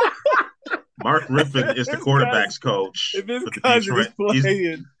 Mark Rippon is the quarterback's coach If his for the cousin is Detroit.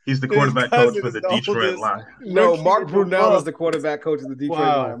 playing, He's the quarterback coach for the Detroit oldest Lions. No, rookie Mark in the Brunell is world. the quarterback coach of the Detroit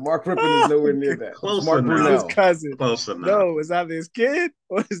Wow. Lions. Mark Rippon is nowhere near that. Close It's Mark enough. His Brunell. cousin. Close enough. No, it's either his kid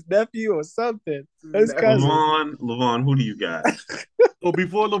or his nephew or something. His cousin. Levon, who do you got? Well,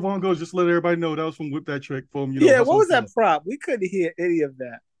 before LeVon goes, just let everybody know that was from Whip That Trick from Yeah, Hustle what was and that prop? We couldn't hear any of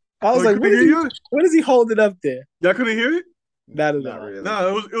that. I was Oh, like, couldn't hear you? what is he holding up there? Y'all couldn't hear it? Not at Not all. really.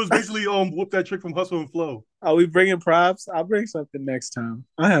 No, it was basically Whip That Trick from Hustle and Flow. Are we bringing props? I'll bring something next time.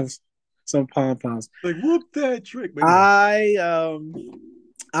 I have some pom-poms. Like Whoop That Trick. But anyway.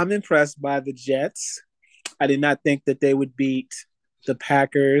 I'm impressed by the Jets. I did not think that they would beat the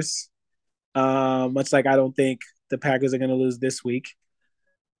Packers. Much like I don't think the Packers are going to lose this week.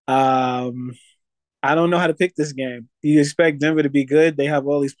 I don't know how to pick this game. You expect Denver to be good. They have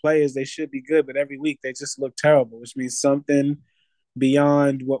all these players. They should be good, but every week they just look terrible, which means something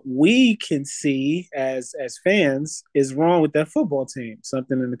beyond what we can see as fans is wrong with that football team.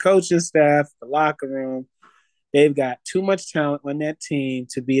 Something in the coaching staff, the locker room. They've got too much talent on that team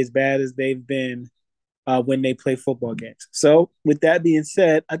to be as bad as they've been when they play football games. So, with that being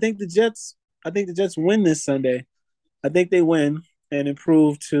said, I think the Jets win this Sunday. I think they win and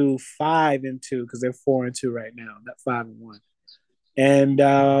improve to 5-2 because they're 4-2 right now, not 5-1. And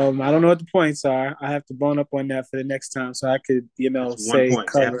I don't know what the points are. I have to bone up on that for the next time, so I could, say 1 point.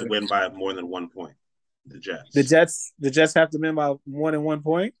 cover. They have to win by more than 1 point. The Jets have to win by more than 1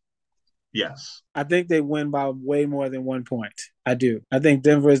 point. Yes. I think they win by way more than 1 point. I do. I think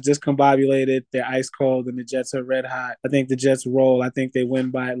Denver is discombobulated. They're ice cold, and the Jets are red hot. I think the Jets roll. I think they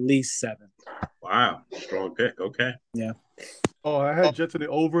win by at least 7. Wow. Strong pick. Okay. Yeah. Oh, I had Jets in the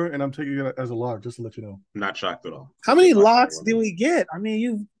over, and I'm taking it as a lock, just to let you know. Not shocked at all. How many locks do we get? I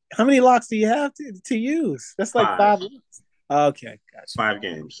mean, how many locks do you have to use? That's like 5 locks. Okay, gotcha. 5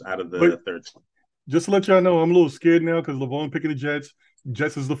 games out of the 13. Just to let y'all know, I'm a little scared now because LeVon picking the Jets.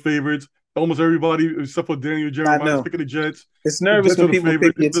 Jets is the favorites. Almost everybody, except for Daniel Jeremiah, is picking the Jets. It's nervous when people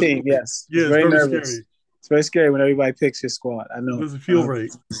pick your team. Yes. Yeah, it's very nervous. Scary. It's very scary when everybody picks your squad. I know. It doesn't feel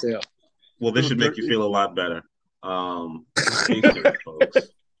right. Well, this should make you feel a lot better. Folks. Here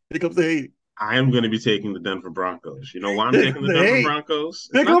comes the hate. I am going to be taking the Denver Broncos. You know why I'm taking the Denver Broncos?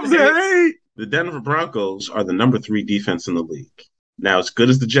 Here comes the hate. The Denver Broncos are the number 3 defense in the league. Now, as good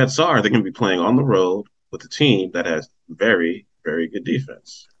as the Jets are, they're going to be playing on the road with a team that has very, very good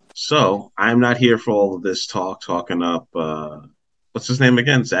defense. So I'm not here for all of this talking up. What's his name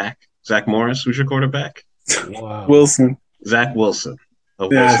again? Zach Morris. Who's your quarterback? Wow. Wilson. Zach Wilson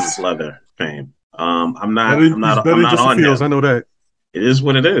of Wilson's Leather fame. I'm not on him. I know that. It is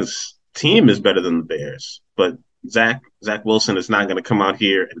what it is. Team is better than the Bears, but Zach Wilson is not going to come out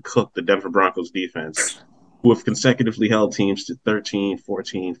here and cook the Denver Broncos defense, who have consecutively held teams to 13,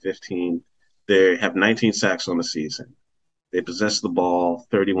 14, 15. They have 19 sacks on the season. They possess the ball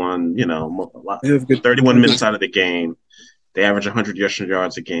 31 minutes out of the game. They average 100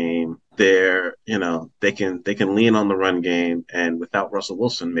 yards a game. They can lean on the run game, and without Russell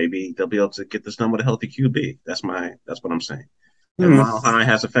Wilson, maybe they'll be able to get this done with a healthy QB. That's what I'm saying. And Mile High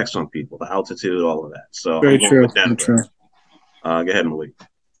has effects on people, the altitude, all of that. So I'm going with Denver. Go ahead, Malik.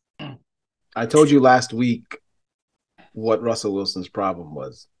 I told you last week what Russell Wilson's problem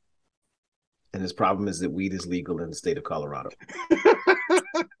was. And his problem is that weed is legal in the state of Colorado.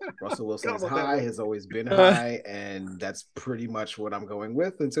 Russell Wilson's high has always been high, and that's pretty much what I'm going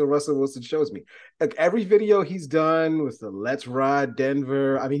with until Russell Wilson shows me. Like every video he's done with the Let's Ride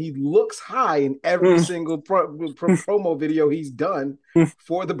Denver, I mean, he looks high in every single promo video he's done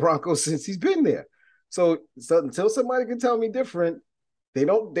for the Broncos since he's been there. So until somebody can tell me different, they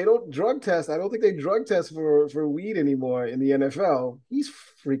don't drug test. I don't think they drug test for weed anymore in the NFL. He's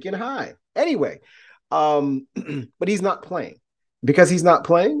freaking high. Anyway, but he's not playing. Because he's not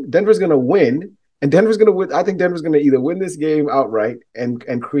playing, Denver's going to win, and Denver's going to win. I think Denver's going to either win this game outright and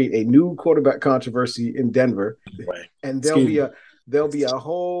create a new quarterback controversy in Denver, and there'll be a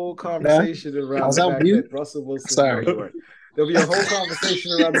whole conversation around the fact that Russell Wilson. There'll be a whole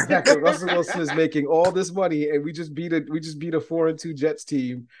conversation around the fact that Russell Wilson is making all this money, and we just beat a 4-2 Jets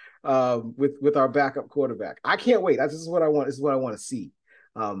team with our backup quarterback. I can't wait. This is what I want. This is what I want to see.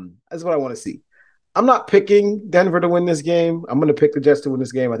 That's what I want to see. I'm not picking Denver to win this game. I'm going to pick the Jets to win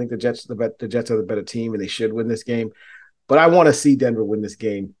this game. I think the Jets are the better team, and they should win this game. But I want to see Denver win this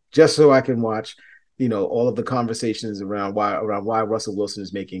game just so I can watch, all of the conversations around why Russell Wilson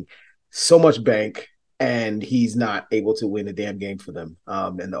is making so much bank and he's not able to win a damn game for them,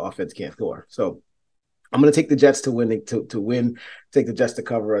 and the offense can't score. So I'm going to take the Jets to win. Take the Jets to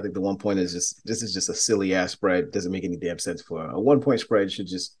cover. I think the 1 point is just a silly ass spread. Doesn't make any damn sense for a 1 point spread. Should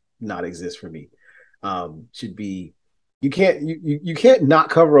just not exist for me. Should be you can't not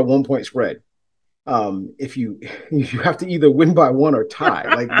cover a 1-point spread. If you have to either win by one or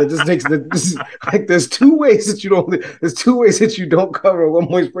tie. Like that just makes like there's two ways that you don't cover a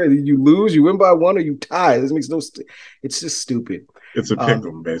 1-point spread. You lose, you win by one, or you tie. This makes it's just stupid. It's a pick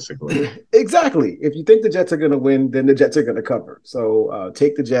 'em, basically. Exactly. If you think the Jets are going to win, then the Jets are going to cover. So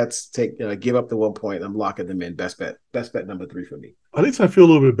take the Jets. Give up the 1 point. I'm locking them in. Best bet number 3 for me. At least I feel a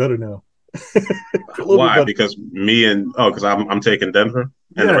little bit better now. Why? Better. Because because I'm taking Denver,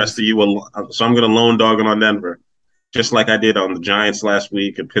 and the rest of you will. So I'm going to lone dog it on Denver, just like I did on the Giants last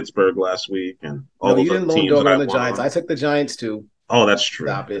week and Pittsburgh last week, and all those other teams that I won on. Giants. I took the Giants too. Oh, that's true.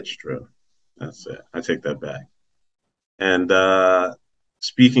 Stop it. That's true. That's it. I take that back. And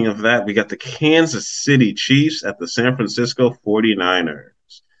speaking of that, we got the Kansas City Chiefs at the San Francisco 49ers.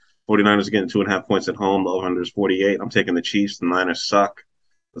 49ers getting 2.5 points at home. The over-under is 48. I'm taking the Chiefs. The Niners suck.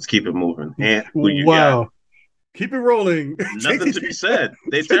 Let's keep it moving. And who you got? Keep it rolling. Nothing to be said.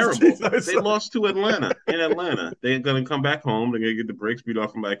 They're terrible. They lost to Atlanta. In Atlanta. They're going to come back home. They're going to get the brakes beat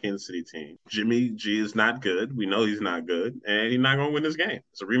off them by a Kansas City team. Jimmy G is not good. We know he's not good. And he's not going to win this game.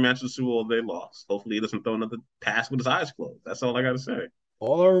 It's a rematch of the Super Bowl they lost. Hopefully he doesn't throw another pass with his eyes closed. That's all I got to say.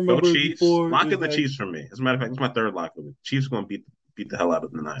 All I remember Go Chiefs. Lock in the Chiefs for me. As a matter of fact, it's my third lock for me. Chiefs are going to beat the hell out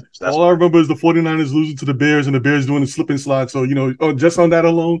of the Niners. All I remember is the 49ers losing to the Bears and the Bears doing the slip and slide. So, just on that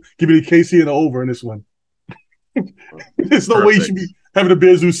alone, give me the KC and the over in this one. There's no way you should be having the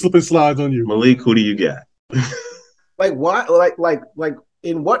Bears do slip and slides on you. Malik, who do you got? Like what? Like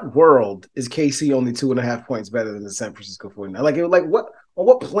in what world is KC only 2.5 points better than the San Francisco 49ers? Like what? On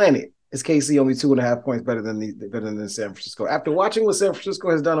what planet is KC only 2.5 points better than San Francisco? After watching what San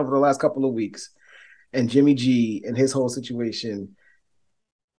Francisco has done over the last couple of weeks, and Jimmy G and his whole situation,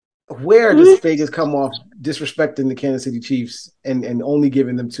 where does Vegas come off disrespecting the Kansas City Chiefs and only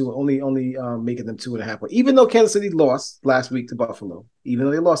giving them making them 2.5 points? Even though Kansas City lost last week to Buffalo, they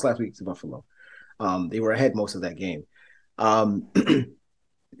were ahead most of that game. I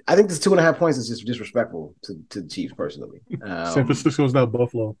think this 2.5 points is just disrespectful to the Chiefs personally. San Francisco is not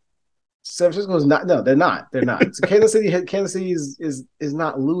Buffalo. San Francisco is not. No, they're not. They're not. So Kansas City is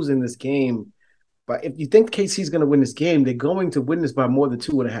not losing this game. But if you think KC is going to win this game, they're going to win this by more than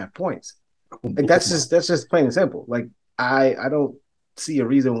 2.5 points. Like that's just plain and simple. Like I don't see a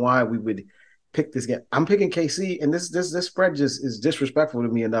reason why we would pick this game. I'm picking KC, and this spread just is disrespectful to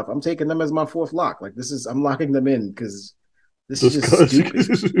me enough. I'm taking them as my fourth lock. Like I'm locking them in because this is just stupid.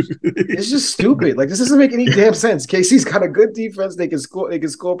 It's just stupid. Like this doesn't make any damn sense. KC's got a good defense. They can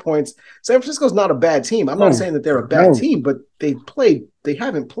score points. San Francisco's not a bad team. I'm not saying that they're a bad team, but they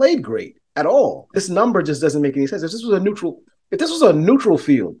haven't played great at all. This number just doesn't make any sense. If this was a neutral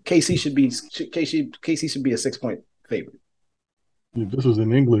field, KC should be a 6-point favorite. If this was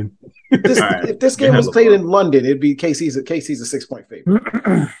in England, if this game was played in London, it'd be KC's a 6-point favorite.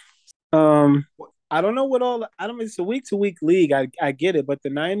 I don't know it's a week-to-week league. I get it, but the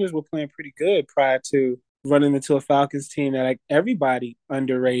Niners were playing pretty good prior to running into a Falcons team that everybody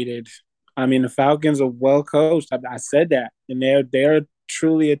underrated. I mean, the Falcons are well coached. I said that, and they're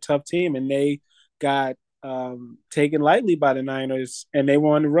truly a tough team, and they got taken lightly by the Niners, and they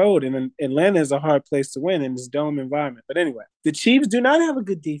were on the road, and Atlanta is a hard place to win in this dome environment. But anyway, the Chiefs do not have a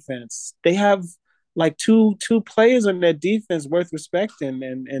good defense. They have like two players on their defense worth respecting,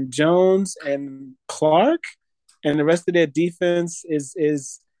 and Jones and Clark, and the rest of their defense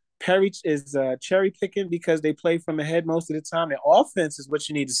is cherry picking because they play from ahead most of the time. Their offense is what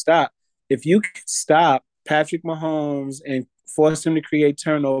you need to stop. If you can stop Patrick Mahomes and force him to create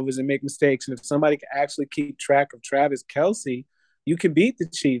turnovers and make mistakes, and if somebody can actually keep track of Travis Kelce, you can beat the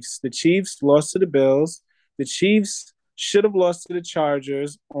Chiefs. The Chiefs lost to the Bills. The Chiefs should have lost to the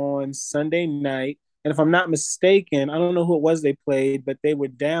Chargers on Sunday night. And if I'm not mistaken, I don't know who it was they played, but they were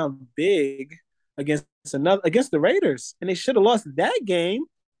down big against the Raiders. And they should have lost that game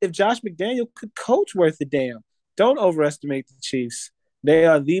if Josh McDaniel could coach worth a damn. Don't overestimate the Chiefs. They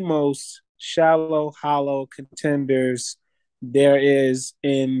are the most shallow, hollow contenders there is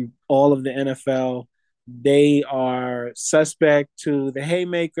in all of the NFL. They are suspect to the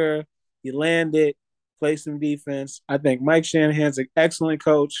haymaker. You land it, play some defense. I think Mike Shanahan's an excellent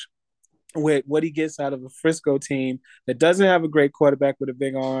coach with what he gets out of a Frisco team that doesn't have a great quarterback with a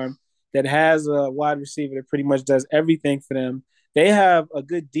big arm, that has a wide receiver that pretty much does everything for them. They have a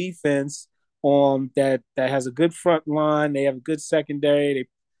good defense that has a good front line. They have a good secondary.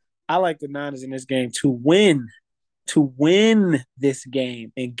 I like the Niners in this game to win this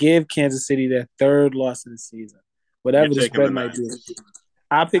game and give Kansas City their third loss of the season, whatever the spread might be.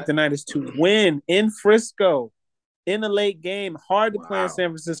 I pick the Niners to win in Frisco. in the late game. Hard to play in San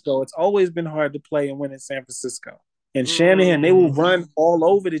Francisco. It's always been hard to play and win in San Francisco. And Shanahan, they will run all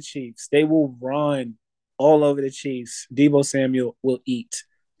over the Chiefs. They will run all over the Chiefs. Deebo Samuel will eat.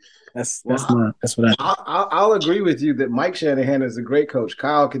 That's what I think. I'll agree with you that Mike Shanahan is a great coach.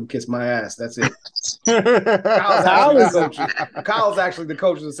 Kyle can kiss my ass. That's it. Kyle's actually the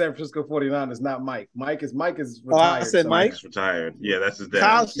coach of the San Francisco 49ers, not Mike. Mike is retired. I said Mike's retired. Yeah, that's his dad.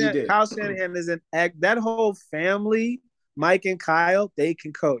 Kyle Shanahan is an that whole family. Mike and Kyle, they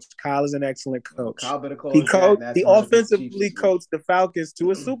can coach. Kyle is an excellent coach. Kyle better call he offensively coached the Falcons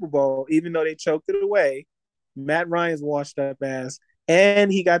to a Super Bowl, even though they choked it away. Matt Ryan's washed up ass.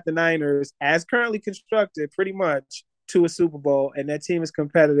 And he got the Niners, as currently constructed, pretty much to a Super Bowl. And that team is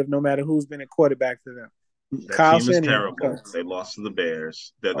competitive no matter who's been a quarterback for them. That team is terrible. They lost to the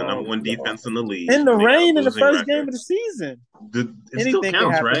Bears. They're the number one defense in the league. In the rain in the first game of the season. Anything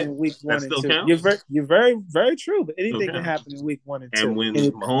can happen in week 1 and 2. You're very, very true. But anything can happen in week 1 and 2. And when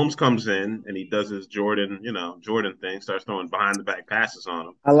Mahomes comes in and he does his Jordan thing, starts throwing behind the back passes on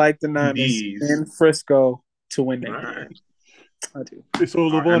him. I like the Niners in Frisco to win that game. I do. So,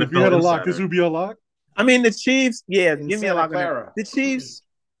 LeVon, if you had a lock, this would be a lock? I mean, the Chiefs, give me a lock.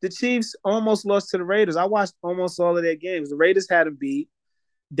 The Chiefs almost lost to the Raiders. I watched almost all of their games. The Raiders had them beat.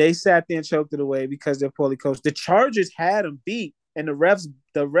 They sat there and choked it away because they're poorly coached. The Chargers had them beat, and the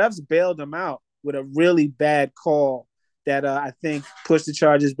refs bailed them out with a really bad call that I think pushed the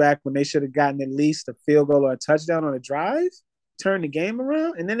Chargers back when they should have gotten at least a field goal or a touchdown on a drive, turned the game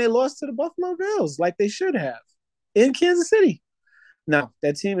around, and then they lost to the Buffalo Bills like they should have in Kansas City. No,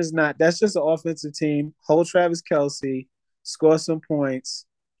 that team is not. That's just an offensive team. Hold Travis Kelce, score some points,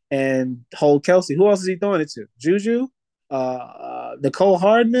 and hold Kelce. Who else is he throwing it to? Juju, Nicole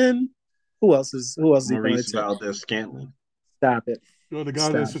Hardman. Who else is he throwing it to? Maurice Valdez-Scantling. Stop it. You're the guy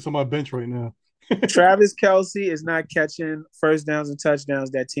that sits on my bench right now. Travis Kelce is not catching first downs and touchdowns.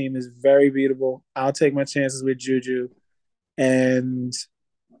 That team is very beatable. I'll take my chances with Juju, and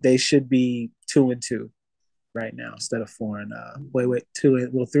they should be 2-2. Right now, instead of 4 and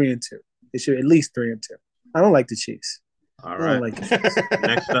 3-2. They should at least 3-2. I don't like the Chiefs. All right.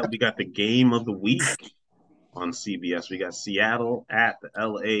 Next up, we got the game of the week on CBS. We got Seattle at the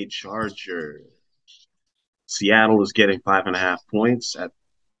LA Chargers. Seattle is getting 5.5 points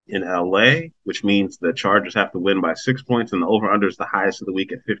in LA, which means the Chargers have to win by 6 points, and the over/under is the highest of the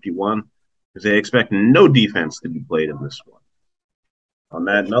week at 51, because they expect no defense to be played in this one. On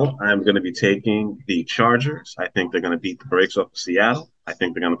that note, I'm going to be taking the Chargers. I think they're going to beat the brakes off of Seattle. I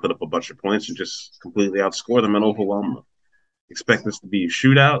think they're going to put up a bunch of points and just completely outscore them and overwhelm them. Expect this to be a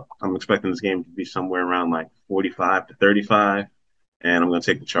shootout. I'm expecting this game to be somewhere around like 45-35, and I'm going to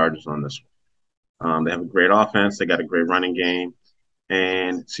take the Chargers on this one. They have a great offense. They got a great running game,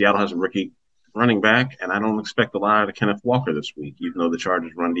 and Seattle has a rookie running back, and I don't expect a lot out of Kenneth Walker this week. Even though the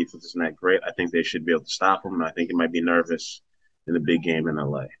Chargers' run defense isn't that great, I think they should be able to stop him, and I think he might be nervous in the big game in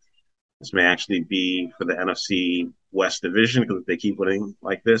LA. This may actually be for the NFC West Division, because if they keep winning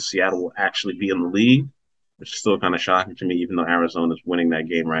like this, Seattle will actually be in the lead, which is still kind of shocking to me, even though Arizona is winning that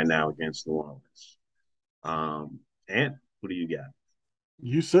game right now against New Orleans. And who do you got?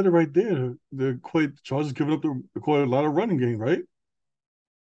 You said it right there. The Chargers giving up quite a lot of running game, right?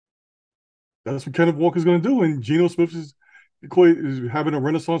 That's what Kenneth Walker's going to do. And Geno Smith is having a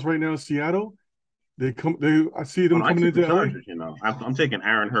renaissance right now in Seattle. I see them coming into the Chargers. I'm taking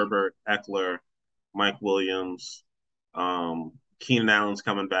Aaron Herbert, Eckler, Mike Williams, Keenan Allen's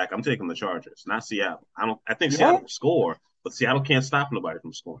coming back. I'm taking the Chargers, not Seattle. I think Seattle will score, but Seattle can't stop nobody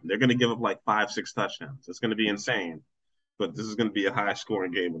from scoring. They're going to give up like 5-6 touchdowns. It's going to be insane, but this is going to be a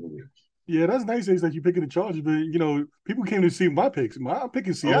high-scoring game of the week. Yeah, that's nice that you're picking the Chargers, but people came to see my picks. I'm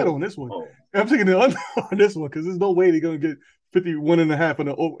picking Seattle on this one. I'm taking the under on this one because there's no way they're going to get 51.5 in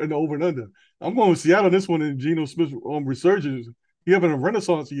the over and under. I'm going with Seattle on this one, and Geno Smith's resurgence. He's having a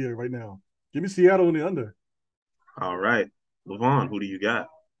renaissance year right now. Give me Seattle in the under. All right. LeVon, who do you got?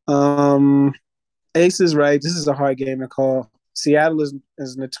 Ace is right. This is a hard game to call. Seattle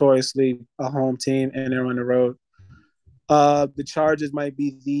is notoriously a home team, and they're on the road. The Chargers might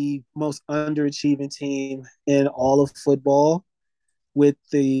be the most underachieving team in all of football with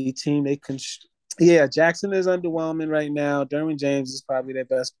the team they Yeah, Jackson is underwhelming right now. Derwin James is probably their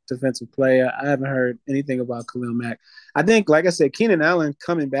best defensive player. I haven't heard anything about Khalil Mack. I think, like I said, Keenan Allen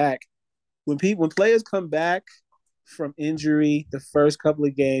coming back. When players come back from injury, the first couple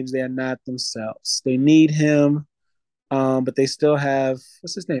of games, they are not themselves. They need him, but they still have,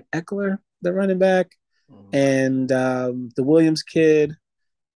 what's his name, Eckler, the running back, and the Williams kid.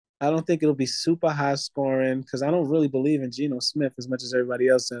 I don't think it'll be super high scoring because I don't really believe in Geno Smith as much as everybody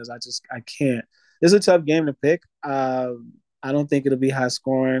else says. I can't. It's a tough game to pick. I don't think it'll be high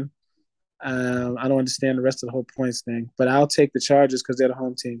scoring. I don't understand the rest of the whole points thing, but I'll take the Chargers because they're the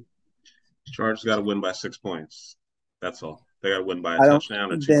home team. Chargers got to win by 6 points. That's all. They got to win by a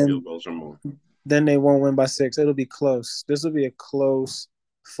touchdown or 2 field goals or more. Then they won't win by 6. It'll be close. This will be a close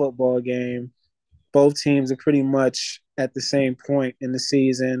football game. Both teams are pretty much at the same point in the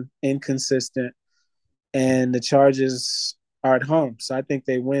season, inconsistent, and the Chargers are at home. So I think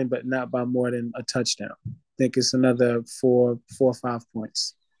they win, but not by more than a touchdown. I think it's another 4 or 5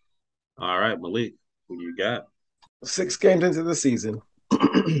 points. All right, Malik, who do you got? 6 games into the season,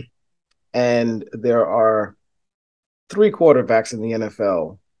 and there are 3 quarterbacks in the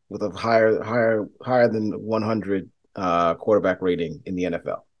NFL with a higher than 100 quarterback rating in the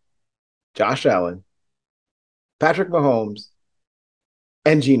NFL. Josh Allen, Patrick Mahomes,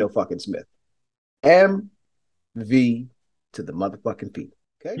 and Geno fucking Smith. MV to the motherfucking P.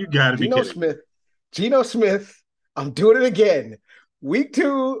 Okay, you gotta be kidding. Geno Smith. I'm doing it again. Week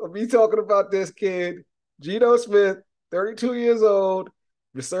 2 of me talking about this kid, Geno Smith, 32 years old,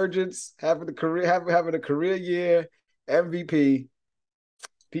 resurgence, having a career year, MVP.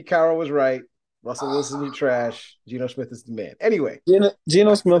 Pete Carroll was right. Russell Wilson, you trash. Geno Smith is the man. Anyway,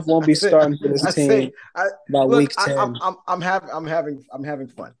 Geno Smith won't be starting for this team by week 10. I'm having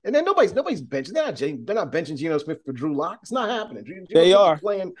fun. And then nobody's benching. They're not benching Geno Smith for Drew Lock. It's not happening. They are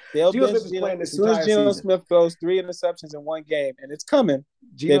playing. Geno Smith is playing this entire season. As soon as Geno Smith throws 3 interceptions in one game, and it's coming,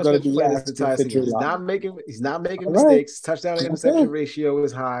 they're going to be playing this entire season. He's not making mistakes. Touchdown to interception ratio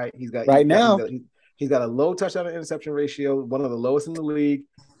is high. He's got a low touchdown to interception ratio, one of the lowest in the league.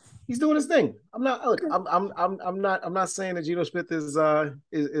 He's doing his thing. I'm not saying that Geno Smith is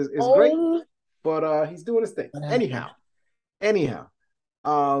great, but he's doing his thing. Anyhow,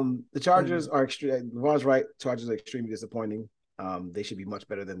 the Chargers are extreme. Ron's right. Chargers are extremely disappointing. They should be much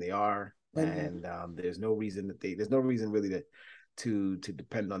better than they are, and there's no reason really to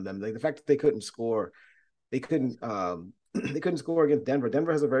depend on them. Like the fact that they couldn't score against Denver.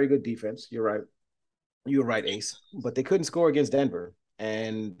 Denver has a very good defense. You're right. You were right, Ace. But they couldn't score against Denver.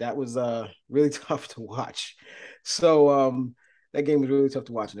 And that was really tough to watch. So that game was really tough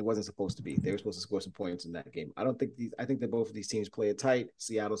to watch, and it wasn't supposed to be. They were supposed to score some points in that game. I think that both of these teams play it tight.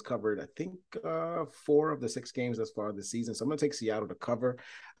 Seattle's covered, I think, 4 of the 6 games thus far this season. So I'm going to take Seattle to cover.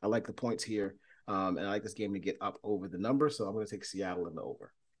 I like the points here, and I like this game to get up over the number. So I'm going to take Seattle in the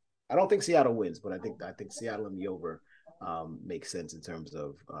over. I don't think Seattle wins, but I think Seattle in the over makes sense in terms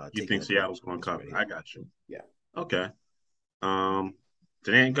of. You think Seattle's going to cover? I got you. Yeah. Okay.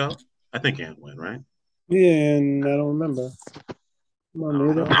 Did Ant go? I think Ant went, right? Yeah, and I don't remember. He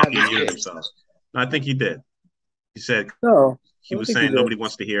muted himself. No, I think he did. He said he was saying nobody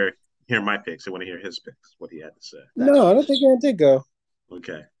wants to hear my picks. They want to hear his picks, what he had to say. No, I don't think Ant did go.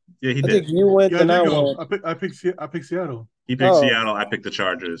 Okay. Yeah, he did. I think you went, and I went. I picked Seattle. He picked Seattle. I picked the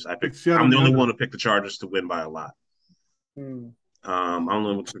Chargers. I'm the only one who picked the Chargers to win by a lot.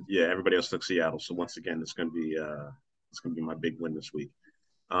 Everybody else took Seattle. So once again, it's going to be my big win this week.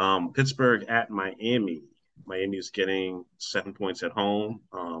 Pittsburgh at Miami. Miami is getting 7 points at home.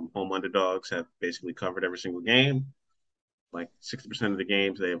 Home underdogs have basically covered every single game. Like 60% of the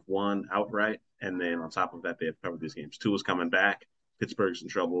games they have won outright. And then on top of that, they have covered these games. Tua is coming back. Pittsburgh's in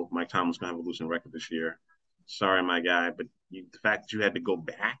trouble. Mike Tomlin's going to have a losing record this year. Sorry, my guy, but the fact that you had to go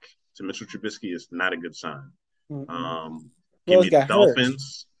back to Mitchell Trubisky is not a good sign. Give me the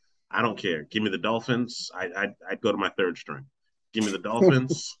Dolphins. I don't care. Give me the Dolphins. I'd go to my 3rd string. Give me the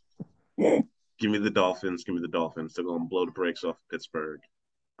Dolphins. Give me the Dolphins. They're going to blow the brakes off Pittsburgh.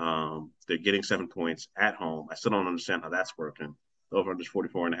 They're getting 7 points at home. I still don't understand how that's working. The over under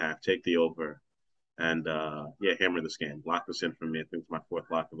 44.5. Take the over. And, hammer this game. Lock this in for me. I think it's my 4th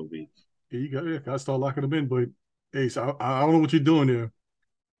lock of the week. Yeah, you got to start locking them in. But, Ace, I don't know what you're doing there.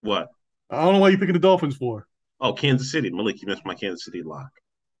 What? I don't know why you're picking the Dolphins for. Oh, Kansas City. Malik, you missed my Kansas City lock.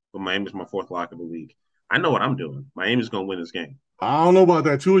 But Miami's my 4th lock of the week. I know what I'm doing. Miami's going to win this game. I don't know about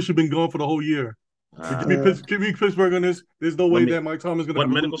that. Tua should have been gone for the whole year. Give me Pittsburgh on this. There's no way that Mike Tomlin's going to. What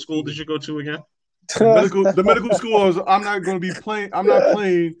medical school did you go to again? The medical school is. I'm not going to be playing. I'm not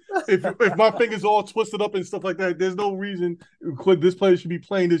playing if my fingers all twisted up and stuff like that. There's no reason this player should be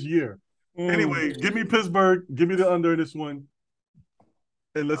playing this year. Anyway, give me Pittsburgh. Give me the under in this one,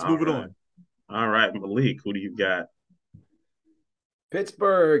 and let's move it on. All right, Malik, who do you got?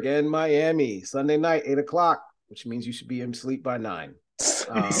 Pittsburgh and Miami, Sunday night, 8:00, which means you should be in sleep by 9.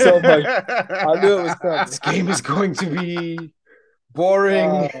 So much. I knew it was coming. This game is going to be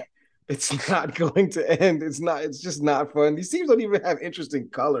boring. It's not going to end. It's just not fun. These teams don't even have interesting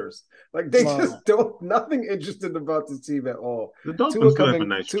colors. Like they just don't. Nothing interesting about this team at all. The Dolphins do have a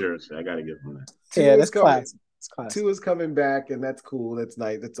nice jersey. I got to give them that. Two is coming. classic. It's classic. Two is coming back, and that's cool. That's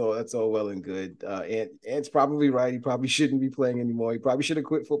nice. That's all well and good. Ant's probably right. He probably shouldn't be playing anymore. He probably should have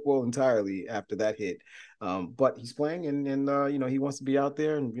quit football entirely after that hit. But he's playing, and he wants to be out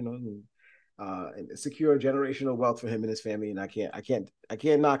there, and and secure generational wealth for him and his family. And I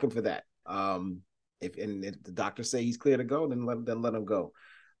can't knock him for that. If the doctors say he's clear to go, then let him go.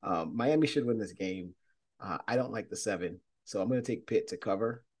 Miami should win this game. I don't like the 7, so I'm going to take Pitt to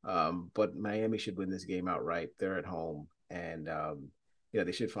cover. But Miami should win this game outright. They're at home, and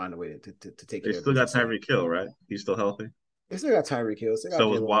they should find a way to take. They still got Tyreek Hill, right? He's still healthy. They still got Tyreek Hill.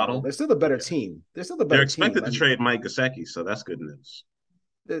 So is Waddle. They're still the better team. They're expected to trade Mike Gesicki, so that's good news.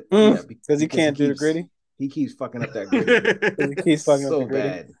 Because he can't do the gritty. He keeps fucking up that gritty. He keeps fucking up the gritty.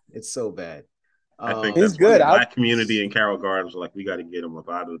 Bad. It's so bad. I think he's good. The black community in Carroll Gardens are like, we got to get him up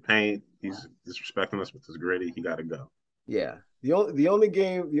out of the paint. He's disrespecting us with his gritty. He got to go. Yeah. The only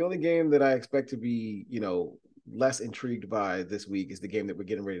game that I expect to be, less intrigued by this week is the game that we're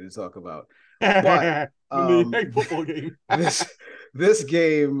getting ready to talk about. But football game. this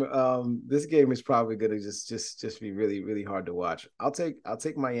game is probably gonna just be really, really hard to watch. I'll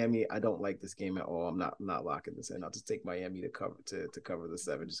take Miami. I don't like this game at all. I'm not locking this in. I'll just take Miami to cover the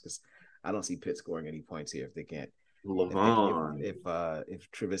 7 just because I don't see Pitt scoring any points here if they can't.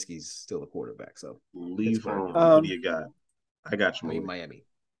 If Trubisky's still a quarterback. So Levon, who do you got? I got you. Miami.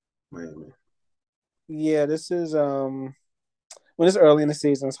 Yeah, this is when it's early in the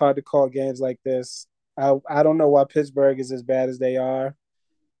season, it's hard to call games like this. I don't know why Pittsburgh is as bad as they are.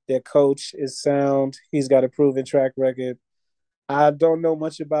 Their coach is sound. He's got a proven track record. I don't know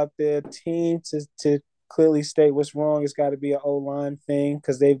much about their team to clearly state what's wrong. It's got to be an O-line thing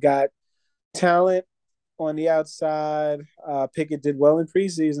because they've got talent on the outside. Pickett did well in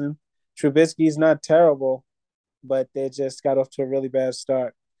preseason. Trubisky's not terrible, but they just got off to a really bad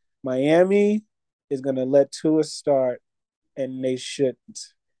start. Miami is going to let Tua start, and they shouldn't.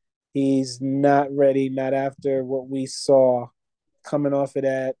 He's not ready, not after what we saw coming off of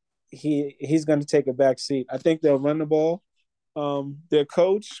that. He's going to take a back seat. I think they'll run the ball. Their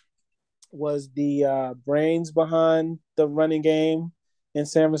coach was the brains behind the running game in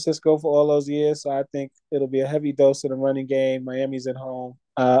San Francisco for all those years, so I think it'll be a heavy dose of the running game. Miami's at home.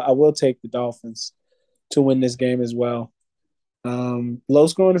 I will take the Dolphins to win this game as well. Low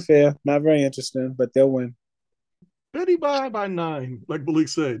scoring affair, not very interesting, but they'll win. Betty by 9, like Malik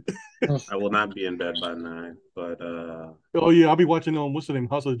said. I will not be in bed by 9, but oh yeah, I'll be watching what's the name,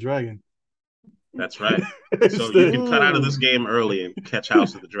 House of the Dragon. That's right. So you can cut out of this game early and catch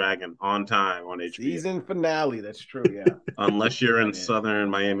House of the Dragon on time on HBO. Season finale. That's true. Yeah. Unless you're in Southern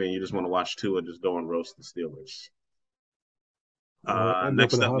Miami and you just want to watch Tua, just go and roast the Steelers.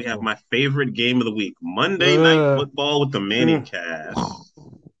 Next up, we have my favorite game of the week: Monday Night Football with the Manning cast.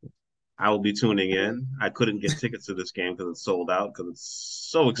 I will be tuning in. I couldn't get tickets to this game because it's sold out because it's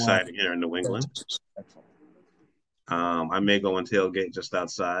so exciting here in New England. I may go and tailgate just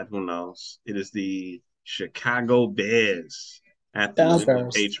outside. Who knows? It is the Chicago Bears at the New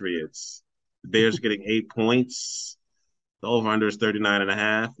England Patriots. The Bears are getting 8 points. The over-under is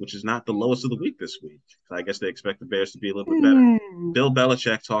 39.5, which is not the lowest of the week this week. So I guess they expect the Bears to be a little bit better. Bill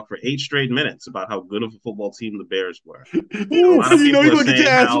Belichick talked for 8 straight minutes about how good of a football team the Bears were. A lot of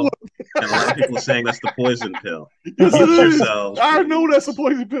people are saying that's the poison pill. Yes, it is. I know that's a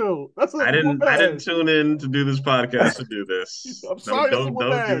poison pill. I didn't tune in to do this podcast to do this. I'm sorry. Don't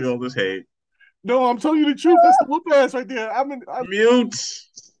give me all this hate. No, I'm telling you the truth. That's the whoop ass right there. I'm mute.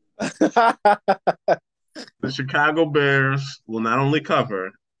 The Chicago Bears will not only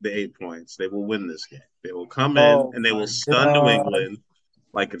cover the 8 points, they will win this game. They will come in and they will stun New England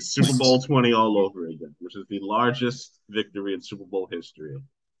like it's Super Bowl 20 all over again, which is the largest victory in Super Bowl history.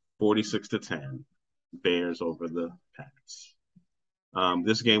 46-10, Bears over the Pats.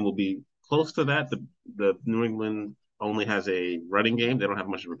 This game will be close to that. The New England only has a running game. They don't have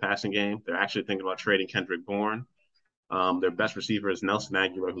much of a passing game. They're actually thinking about trading Kendrick Bourne. Their best receiver is Nelson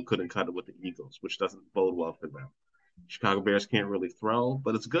Aguilar, who couldn't cut it with the Eagles, which doesn't bode well for them. Chicago Bears can't really throw,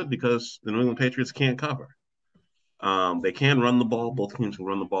 but it's good because the New England Patriots can't cover. They can run the ball. Both teams can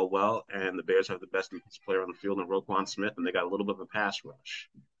run the ball well, and the Bears have the best defensive player on the field in Roquan Smith, and they got a little bit of a pass rush.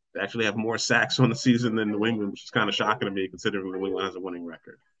 They actually have more sacks on the season than New England, which is kind of shocking to me considering New England has a winning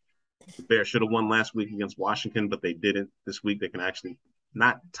record. The Bears should have won last week against Washington, but they didn't. This week they can actually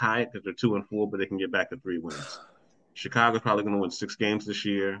not tie it because they're 2-4, but they can get back to 3 wins. Chicago's probably going to win 6 games this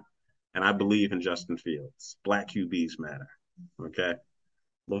year, and I believe in Justin Fields. Black QBs matter. Okay?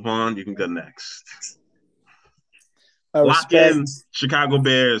 Levon, you can go next. Lock in Chicago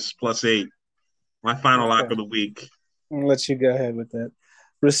Bears +8. My final lock of the week. I'll let you go ahead with that.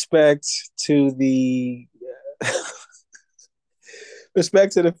 respect to the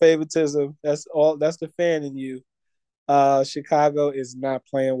respect to the favoritism. That's all. That's the fan in you. Chicago is not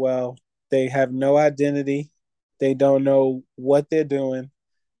playing well. They have no identity. They don't know what they're doing.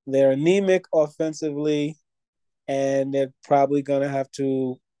 They're anemic offensively, and they're probably going to have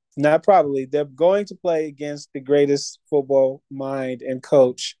to. Not probably. They're going to play against the greatest football mind and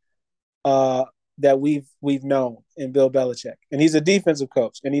coach that we've known in Bill Belichick, and he's a defensive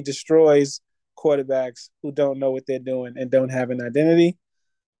coach, and he destroys quarterbacks who don't know what they're doing and don't have an identity.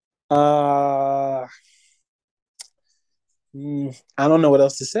 I don't know what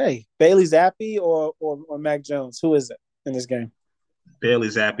else to say. Bailey Zappi or Mac Jones? Who is it in this game? Bailey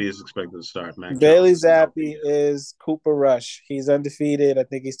Zappi is expected to start. Bailey Zappi is Cooper Rush. He's undefeated. I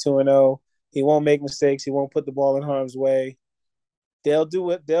think he's 2-0. He won't make mistakes. He won't put the ball in harm's way. They'll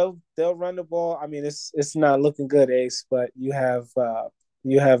do it. They'll run the ball. I mean, it's not looking good, Ace, but you have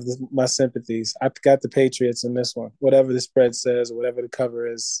my sympathies. I got the Patriots in this one. Whatever the spread says or whatever the cover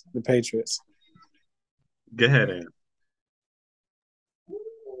is, the Patriots. Go ahead, Aaron.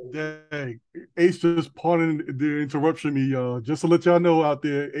 Dang, Ace just pardoned the interruption me, y'all. Just to let y'all know out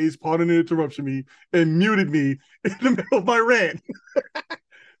there, Ace pardoned the interruption me and muted me in the middle of my rant.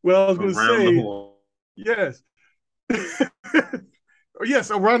 Well, I was going to say, yes.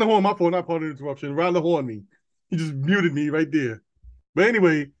 Yes, around the horn, my fault, not part of the interruption. Around the horn me. He just muted me right there. But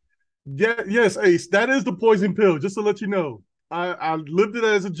anyway, yes, Ace, that is the poison pill, just to let you know. I lived it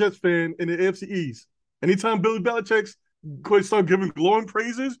as a Jets fan in the AFC East. Anytime Billy Belichick's start giving glowing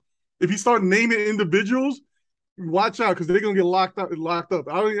praises, if he start naming individuals, watch out, because they're going to get locked up.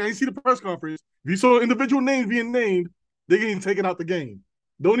 I ain't see the press conference. If you saw individual names being named, they're getting taken out the game.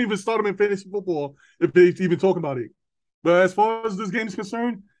 Don't even start them in fantasy football if they even talk about it. But as far as this game is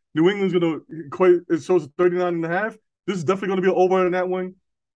concerned, New England's going to it shows 39.5. This is definitely going to be an over in that one.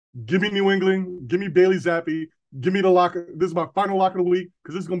 Give me New England. Give me Bailey Zappi. Give me the lock. This is my final lock of the week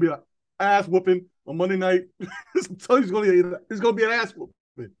because this is going to be an ass whooping on Monday night. It's going to be an ass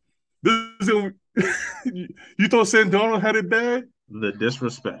whooping. You thought Sam Darnold had it bad? The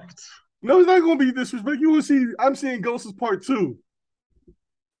disrespect. No, it's not going to be disrespect. You will see. I'm seeing Ghosts Part 2.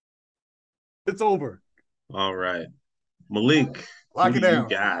 It's over. All right. Malik, lock it down.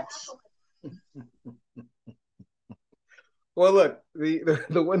 You got? Well, look,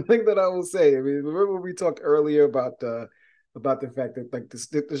 the one thing that I will say, I mean, remember we talked earlier about the fact that like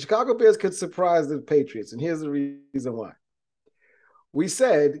the Chicago Bears could surprise the Patriots, and here's the reason why. We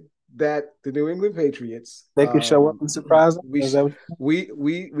said that the New England Patriots could show up and surprise them. We said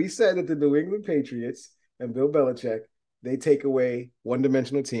that the New England Patriots and Bill Belichick, they take away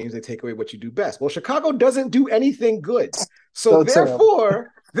one-dimensional teams. They take away what you do best. Well, Chicago doesn't do anything good. So therefore,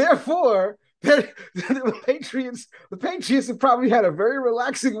 the Patriots have probably had a very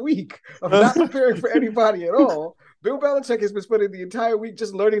relaxing week of not preparing for anybody at all. Bill Belichick has been spending the entire week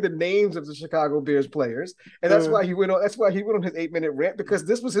just learning the names of the Chicago Bears players, and that's why he went on. That's why he went on his 8-minute rant, because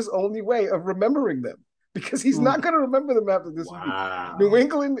this was his only way of remembering them. Because he's not going to remember them after this week. New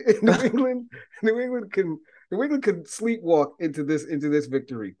England can sleepwalk into this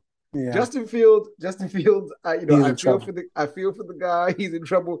victory. Yeah. Justin Fields. I feel for the guy. He's in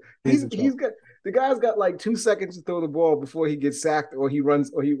trouble. He's got the guy's got like 2 seconds to throw the ball before he gets sacked or he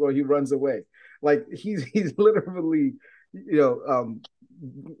runs away. Like he's literally, New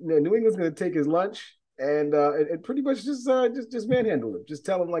England's going to take his lunch and pretty much just manhandle him. Just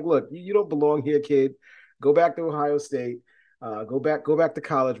tell him like, look, you don't belong here, kid. Go back to Ohio State. Go back to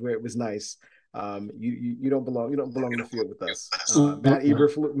college where it was nice. You don't belong. You don't belong in the field with us. Matt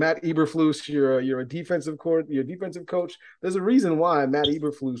Eberflus, you're a defensive coach. You're a defensive coach. There's a reason why Matt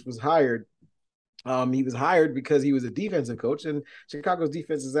Eberflus was hired. He was hired because he was a defensive coach, and Chicago's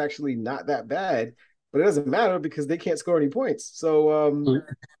defense is actually not that bad. But it doesn't matter because they can't score any points. So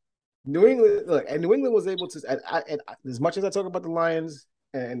New England was able to. And as much as I talk about the Lions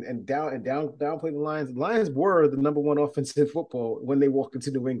and downplay the Lions were the number one offense in football when they walked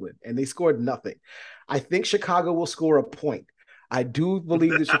into New England, and they scored nothing. I think Chicago will score a point. I do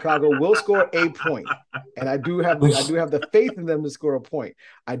believe that Chicago will score a point, and I do have the faith in them to score a point.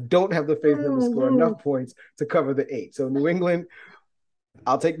 I don't have the faith in them to score enough points to cover the 8. So New England,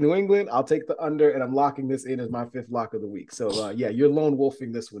 I'll take New England. I'll take the under, and I'm locking this in as my 5th lock of the week. So you're lone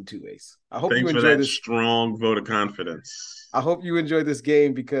wolfing this one too, Ace. I hope you enjoy this strong vote of confidence. I hope you enjoy this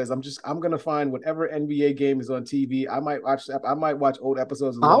game because I'm gonna find whatever NBA game is on TV. I might watch old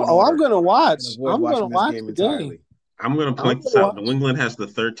episodes. I'm gonna watch. I'm gonna watch the game. I'm going to point this out. New England has the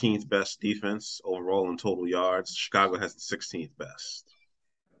 13th best defense overall in total yards. Chicago has the 16th best.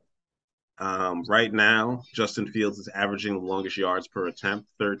 Right now, Justin Fields is averaging the longest yards per attempt,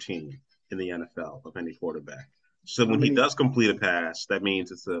 13 in the NFL of any quarterback. So when he does complete a pass, that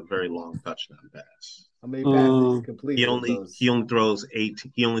means it's a very long touchdown pass. How many passes he completed? He only throws 8.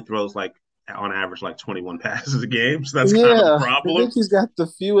 He only throws like on average like 21 passes a game. So that's kind of a problem. I think he's got the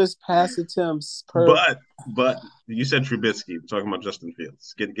fewest pass attempts per. But you said Trubisky. We're talking about Justin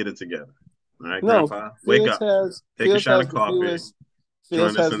Fields. Get it together. All right, no, Grandpa, wake up. Take a shot of coffee.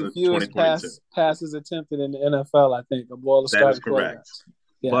 Fields has the fewest passes attempted in the NFL, I think, of all the starting quarterbacks.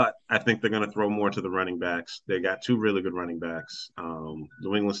 Yeah. But I think they're going to throw more to the running backs. They got 2 really good running backs.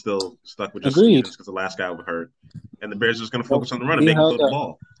 New England's still stuck with just Stevens because the last guy was hurt. And the Bears are just going to focus on the run and make them throw the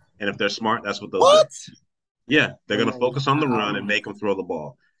ball. And if they're smart, that's what they'll do. Yeah, they're going to focus on the run and make them throw the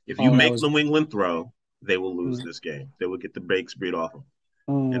ball. If you make New England throw, they will lose this game. They will get the brakes beat off them.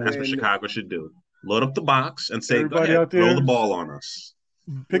 And that's what Chicago should do. Load up the box and say, go ahead, throw the ball on us.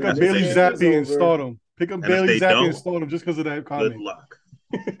 Pick up Bailey Zappi and start him. Pick up Bailey Zappi and start him just because of that comment. Good luck.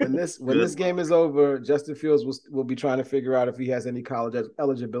 When this game is over, Justin Fields will be trying to figure out if he has any college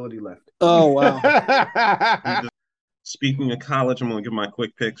eligibility left. Oh, wow. Speaking of college, I'm going to give my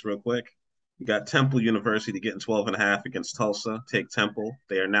quick picks real quick. We got Temple University getting 12.5 against Tulsa. Take Temple.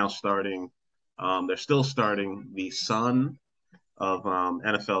 They are now starting. They're still starting the son of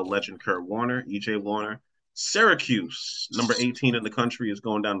NFL legend Kurt Warner, E.J. Warner. Syracuse, number 18 in the country, is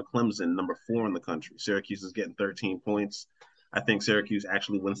going down to Clemson, number 4 in the country. Syracuse is getting 13 points. I think Syracuse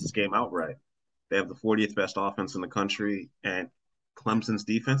actually wins this game outright. They have the 40th best offense in the country, and Clemson's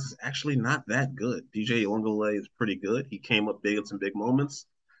defense is actually not that good. DJ Uiagalelei is pretty good. He came up big in some big moments,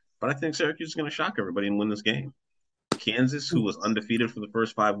 but I think Syracuse is going to shock everybody and win this game. Kansas, who was undefeated for the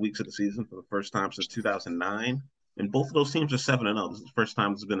first 5 weeks of the season for the first time since 2009, and both of those teams are 7-0. This is the first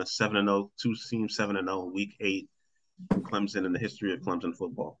time there's been a 7-0, 2 teams 7-0 week 8 in Clemson in the history of Clemson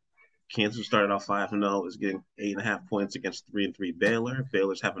football. Kansas started off 5-0, is getting 8.5 points against 3-3 Baylor.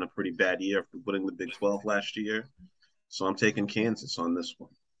 Baylor's having a pretty bad year after winning the Big 12 last year. So I'm taking Kansas on this one.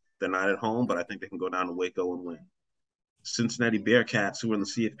 They're not at home, but I think they can go down to Waco and win. Cincinnati Bearcats, who were in the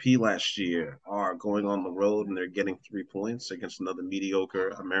CFP last year, are going on the road and they're getting 3 points against another mediocre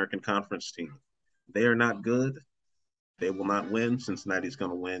American Conference team. They are not good. They will not win. Cincinnati's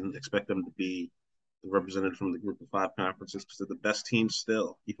going to win. Expect them to be represented from the group of 5 conferences because they're the best team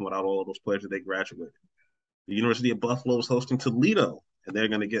still, even without all of those players that they graduated. The University of Buffalo is hosting Toledo, and they're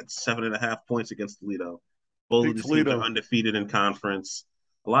going to get 7.5 points against Toledo. Both of these teams are undefeated in conference.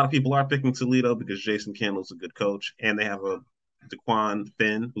 A lot of people are picking Toledo because Jason Candle's a good coach, and they have a DeQuan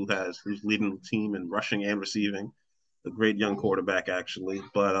Finn who's leading the team in rushing and receiving. A great young quarterback, actually.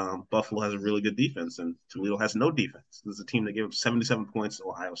 But Buffalo has a really good defense, and Toledo has no defense. This is a team that gave up 77 points to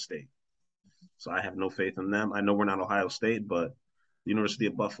Ohio State. So I have no faith in them. I know we're not Ohio State, but the University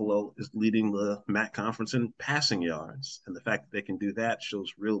of Buffalo is leading the MAC conference in passing yards. And the fact that they can do that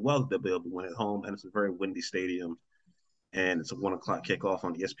shows real well that they'll be able to win at home. And it's a very windy stadium. And it's a 1 o'clock kickoff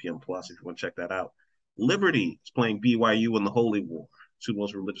on ESPN Plus if you want to check that out. Liberty is playing BYU in the Holy War, 2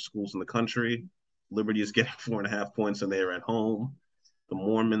 most religious schools in the country. Liberty is getting 4.5 points, and they are at home. The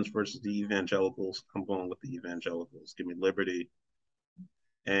Mormons versus the Evangelicals. I'm going with the Evangelicals. Give me Liberty.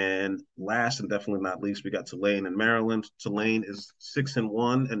 And last and definitely not least, we got Tulane in Maryland. Tulane is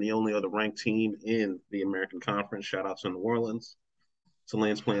 6-1 and the only other ranked team in the American Conference. Shout out to New Orleans.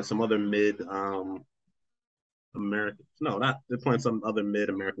 Tulane's playing some other mid-American. They're playing some other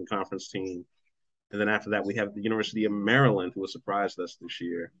mid-American Conference team. And then after that, we have the University of Maryland, who has surprised us this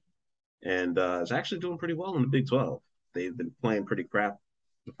year and is actually doing pretty well in the Big 12. They've been playing pretty crap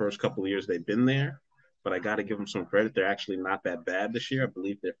the first couple of years they've been there. But I got to give them some credit. They're actually not that bad this year. I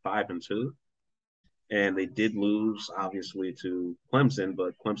believe they're 5-2. And they did lose, obviously, to Clemson,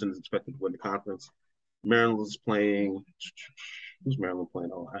 but Clemson is expected to win the conference. Maryland is playing – who's Maryland playing?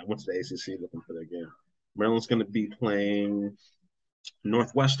 Oh, I went to the ACC looking for their game. Maryland's going to be playing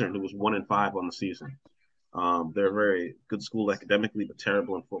Northwestern, who was 1-5 on the season. They're a very good school academically, but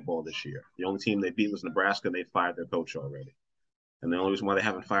terrible in football this year. The only team they beat was Nebraska, and they fired their coach already. And the only reason why they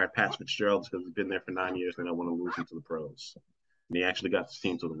haven't fired Pat Fitzgerald is because he's been there for 9 years. They don't want to lose him to the pros. And he actually got this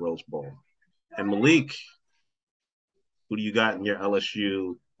team to the Rose Bowl. And Malik, who do you got in your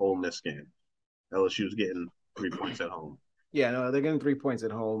LSU Ole Miss game? LSU's getting 3 points at home. Yeah, no, they're getting 3 points at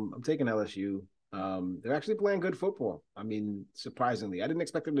home. I'm taking LSU. They're actually playing good football. I mean, surprisingly. I didn't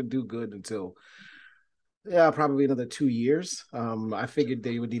expect them to do good until probably another 2 years. I figured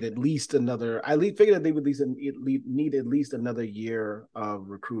they would need at least another. Figured that they would need at least another year of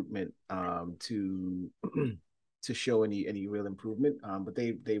recruitment to show any real improvement. But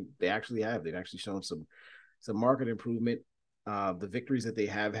they actually have. They've actually shown some market improvement. The victories that they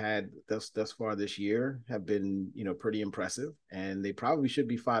have had thus far this year have been, pretty impressive, and they probably should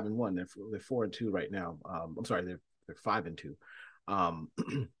be 5-1. They're 4-2 right now. I'm sorry, they're 5-2.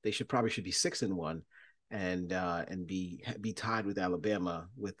 They should be 6-1, and be tied with Alabama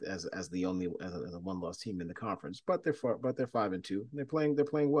as the only as a one-loss team in the conference. But they're 5-2. They're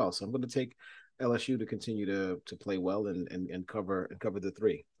playing well. So I'm going to take LSU to continue to play well and cover the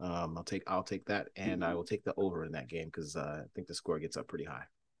three. I'll take that, and I will take the over in that game because I think the score gets up pretty high.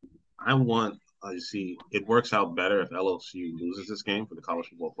 You see, it works out better if LSU loses this game for the college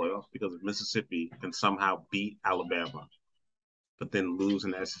football playoffs, because if Mississippi can somehow beat Alabama, but then lose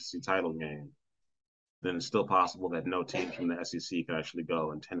an SEC title game, then it's still possible that no team from the SEC can actually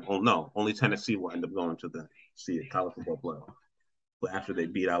go. Only Tennessee will end up going to the college football playoff after they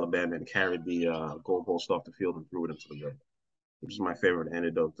beat Alabama and carried the goalpost off the field and threw it into the river, which is my favorite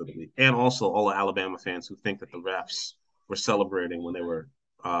anecdote of the week. And also all the Alabama fans who think that the refs were celebrating when they were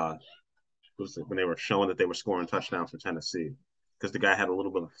showing that they were scoring touchdowns for Tennessee, because the guy had a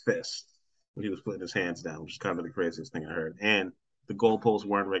little bit of fist when he was putting his hands down, which is kind of the craziest thing I heard. And the goalposts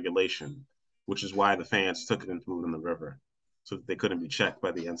weren't regulation, which is why the fans took it and threw it in the river, so that they couldn't be checked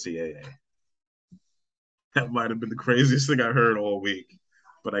by the NCAA. That might have been the craziest thing I heard all week.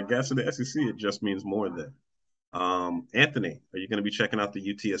 But I guess in the SEC, it just means more than. Anthony, are you going to be checking out the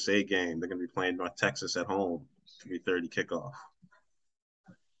UTSA game? They're going to be playing North Texas at home, 3:30 kickoff.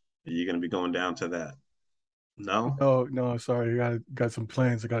 Are you going to be going down to that? No? No, sorry. I got some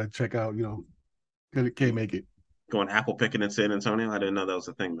plans I got to check out, Can't make it. Going apple picking in San Antonio? I didn't know that was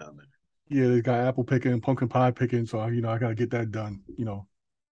a thing down there. Yeah, they got apple picking, pumpkin pie picking, so, I got to get that done,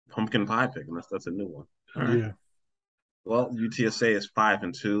 Pumpkin pie picking, that's a new one. All right. Yeah. Well, UTSA is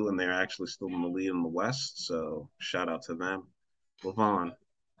 5-2, and they're actually still in the lead in the West. So shout out to them. Levon,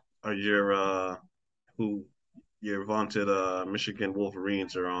 your vaunted Michigan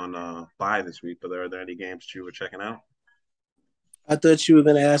Wolverines are on bye this week, but are there any games that you were checking out? I thought you were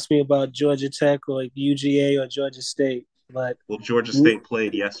going to ask me about Georgia Tech or UGA or Georgia State, but Georgia State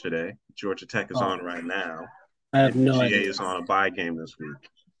played yesterday. Georgia Tech is on right now. I have no idea. UGA is on a bye game this week.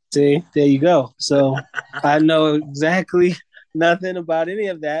 See, there you go. So I know exactly nothing about any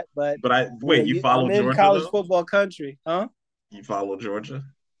of that. But you follow Georgia? I'm in college football country, huh? You follow Georgia?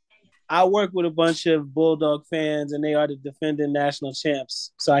 I work with a bunch of Bulldog fans, and they are the defending national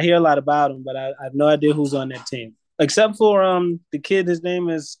champs. So I hear a lot about them, but I have no idea who's on that team, except for the kid. His name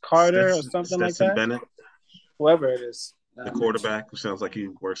is Carter or something like that. Bennett, whoever it is, the quarterback who sounds like he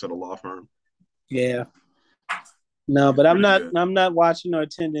works at a law firm. Yeah. No, but I'm not watching or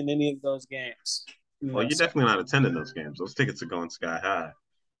attending any of those games. Well, you're definitely not attending those games. Those tickets are going sky high.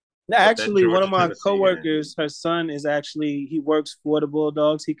 No, actually, one of my coworkers, her son he works for the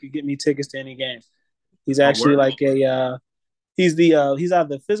Bulldogs. He could get me tickets to any game. He's actually he's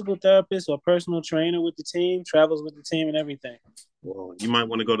either a physical therapist or personal trainer with the team, travels with the team and everything. Well, you might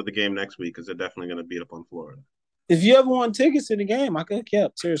want to go to the game next week because they're definitely going to beat up on Florida. If you ever want tickets to the game, I could hook you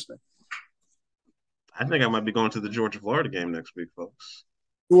up, seriously. I think I might be going to the Georgia-Florida game next week, folks.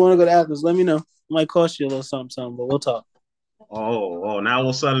 You want to go to Athens, let me know. It might cost you a little something, but we'll talk. Oh, now all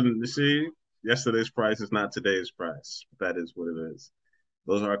of a sudden, you see, yesterday's price is not today's price. That is what it is.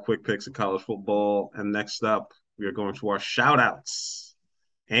 Those are our quick picks in college football. And next up, we are going to our shout-outs.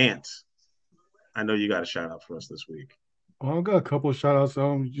 Ant, I know you got a shout-out for us this week. I've got a couple of shout-outs.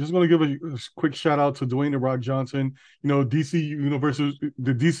 Just going to give a quick shout-out to Dwayne "The Rock" Johnson. The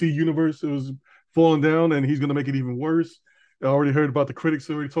DC universe was falling down, and he's going to make it even worse. I already heard about the critics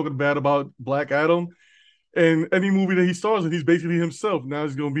already talking bad about Black Adam. And any movie that he stars in, he's basically himself. Now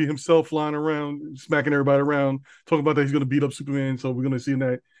he's going to be himself flying around, smacking everybody around, talking about that he's going to beat up Superman. So we're going to see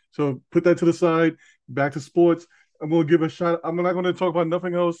that. So put that to the side. Back to sports. I'm going to give a shot. I'm not going to talk about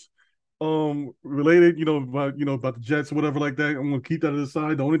nothing else related, about the Jets or whatever like that. I'm going to keep that to the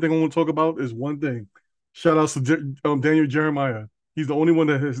side. The only thing I want to talk about is one thing. Shout out to Daniel Jeremiah. He's the only one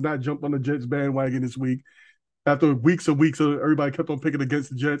that has not jumped on the Jets bandwagon this week. After weeks and weeks of everybody kept on picking against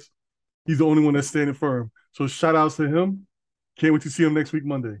the Jets, he's the only one that's standing firm. So shout outs to him. Can't wait to see him next week,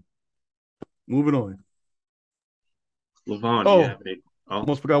 Monday. Moving on. Levon,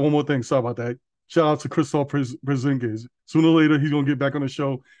 almost forgot one more thing. Sorry about that. Shout out to Christoph Porzingis. Sooner or later, he's going to get back on the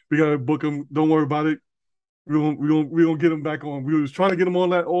show. We got to book him. Don't worry about it. We're gonna get him back on. We was trying to get him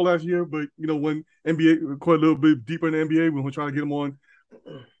on all last year, but when NBA quite a little bit deeper in the NBA, we're gonna try to get him on.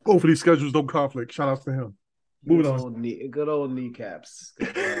 Hopefully schedules don't conflict. Shout out to him. Good old kneecaps.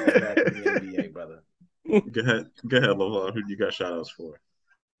 Back in the NBA, brother. Go ahead, Levon. Who you got shout outs for?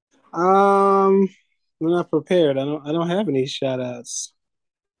 I'm not prepared. I don't have any shout outs.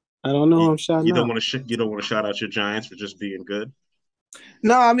 I don't know who I'm shouting you don't out. want to shout out your Giants for just being good.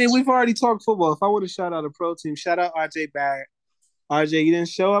 No, I mean we've already talked football. If I would have shout out a pro team, shout out RJ Barrett. RJ, you didn't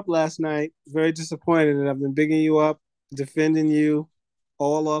show up last night. Very disappointed, and I've been bigging you up, defending you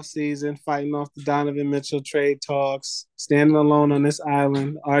all off season, fighting off the Donovan Mitchell trade talks, standing alone on this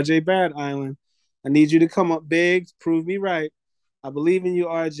island, RJ Barrett Island. I need you to come up big, prove me right. I believe in you,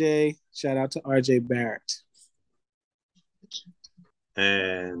 RJ. Shout out to RJ Barrett.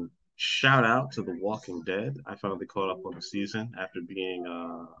 And shout out to The Walking Dead. I finally caught up on the season after being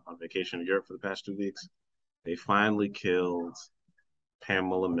on vacation in Europe for the past 2 weeks. They finally killed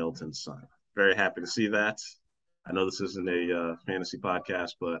Pamela Milton's son. Very happy to see that. I know this isn't a fantasy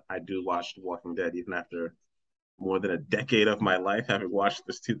podcast, but I do watch The Walking Dead even after more than a decade of my life having watched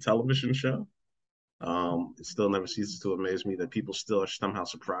this television show. It still never ceases to amaze me that people still are somehow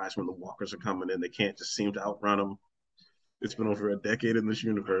surprised when the walkers are coming in. They can't just seem to outrun them. It's been over a decade in this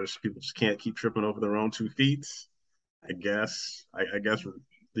universe. People just can't keep tripping over their own 2 feet. I guess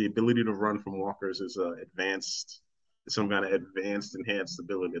the ability to run from walkers is advanced. It's some kind of advanced, enhanced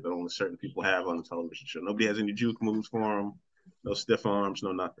ability that only certain people have on the television show. Nobody has any juke moves for them, no stiff arms,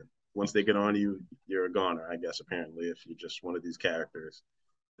 no nothing. Once they get on you, you're a goner, I guess, apparently, if you're just one of these characters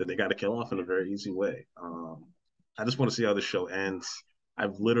that they got to kill off in a very easy way. I just want to see how the show ends.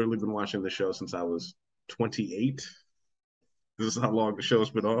 I've literally been watching the show since I was 28. This is how long the show's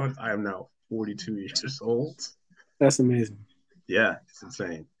been on. I am now 42 years old. That's amazing. Yeah, it's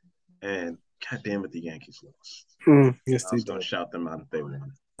insane. And God damn it, the Yankees lost. Yes, I was going to shout them out if they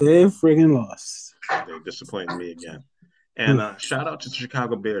won. They friggin' lost. They disappointed me again. And shout out to the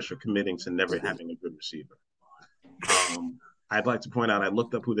Chicago Bears for committing to never having a good receiver. I'd like to point out, I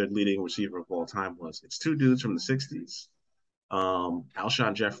looked up who their leading receiver of all time was. It's 2 dudes from the 60s.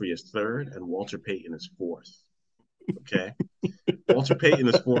 Alshon Jeffrey is 3rd, and Walter Payton is 4th. Okay? Walter Payton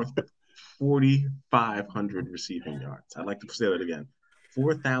is 4th with 4,500 receiving yards. I'd like to say that again.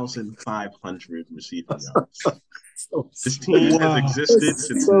 4,500 receiving yards. This team has existed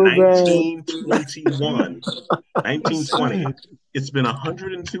since 1921. 1920. It's been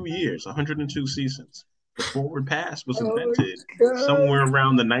 102 years, 102 seasons. The forward pass was invented somewhere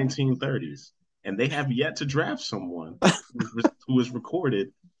around the 1930s, and they have yet to draft someone who has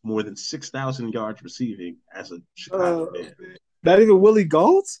recorded more than 6,000 yards receiving as a Chicago Bear. Not even Willie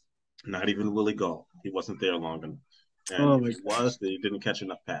Gault? Not even Willie Gault. He wasn't there long enough. And if he was, they didn't catch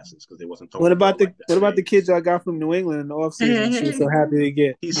enough passes because they wasn't talking. What about the kids I got from New England in the offseason? She was so happy to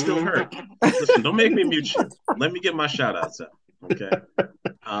get. He's still hurt. Listen, don't make me mute you. Let me get my shout outs up. Okay.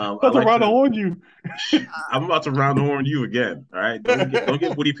 I'm about to round the horn you. I'm about to round the horn you again. All right. Don't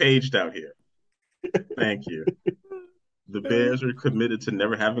get Woody Paged out here. Thank you. The Bears are committed to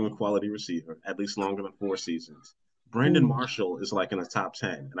never having a quality receiver, at least longer than 4 seasons. Brandon Marshall is like in the top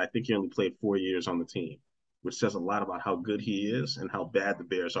 10, and I think he only played 4 years on the team, which says a lot about how good he is and how bad the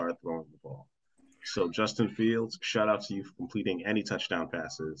Bears are at throwing the ball. So Justin Fields, shout out to you for completing any touchdown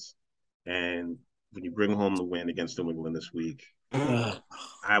passes. And when you bring home the win against New England this week,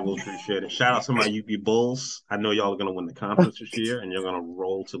 I will appreciate it. Shout out to my UB Bulls. I know y'all are going to win the conference this year, and you're going to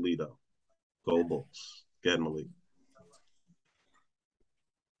roll Toledo. Go Bulls. Get Malik.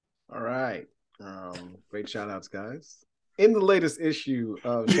 All right. Great shout outs, guys. In the latest issue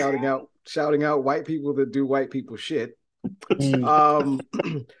of shouting out white people that do white people shit.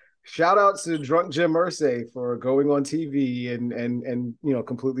 Shout out to drunk Jim Irsay for going on TV and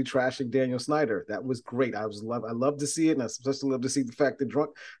completely trashing Daniel Snyder. That was great. I love to see it, and I especially love to see the fact that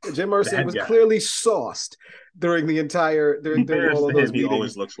Jim Irsay was clearly sauced during all of those meetings. He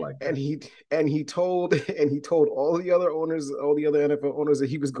always looks like that. And he told all the other NFL owners that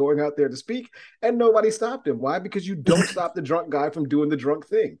he was going out there to speak, and nobody stopped him. Why? Because you don't stop the drunk guy from doing the drunk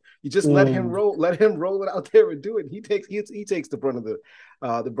thing. You just let him roll it out there and do it. He takes the brunt of the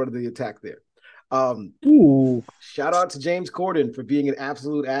attack there. Shout out to James Corden for being an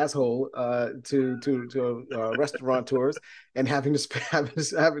absolute asshole to restaurateurs and having to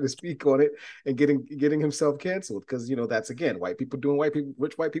speak on it and getting himself canceled because that's again white people doing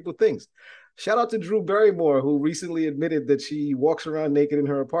rich white people things. Shout out to Drew Barrymore, who recently admitted that she walks around naked in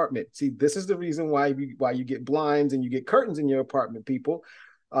her apartment. See, this is the reason why you get blinds and you get curtains in your apartment, people.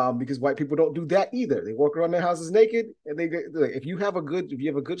 Because white people don't do that either. They walk around their houses naked, and if you have a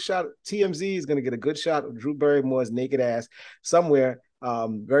good shot, TMZ is going to get a good shot of Drew Barrymore's naked ass somewhere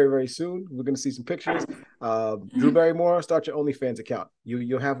very, very soon. We're going to see some pictures. Drew Barrymore, start your OnlyFans account.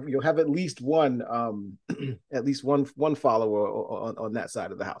 You'll have at least one follower on that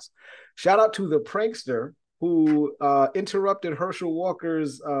side of the house. Shout out to the prankster who interrupted Herschel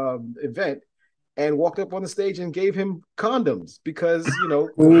Walker's event and walked up on the stage and gave him condoms because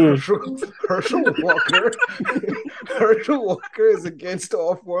Herschel Walker is against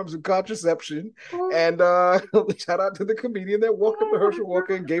all forms of contraception. And shout out to the comedian that walked up to Herschel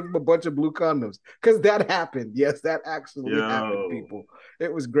Walker and gave him a bunch of blue condoms, because that happened. Yes, that actually happened, people.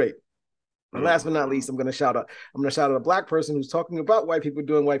 It was great. And last but not least, I'm gonna shout out a black person who's talking about white people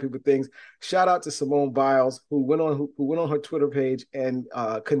doing white people things. Shout out to Simone Biles, who went on her Twitter page and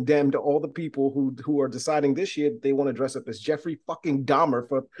condemned all the people who are deciding this year they want to dress up as Jeffrey fucking Dahmer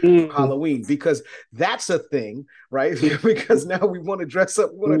for Halloween, because that's a thing, right? Because now we want to dress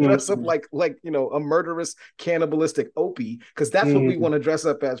up like a murderous cannibalistic Opie, because that's what we want to dress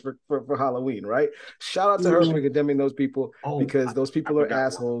up as for Halloween, right? Shout out to her for condemning those people, because those people are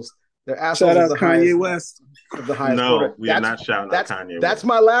assholes. They're assholes. Shout out Kanye West. Of the highest no, order. We are not shouting out Kanye West. That's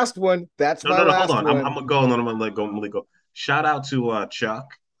my last one. That's my last hold on. one. I'm gonna go, and then I'm gonna go. Shout out to Chuck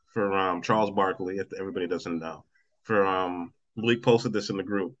for Charles Barkley, if everybody doesn't know. For Malik posted this in the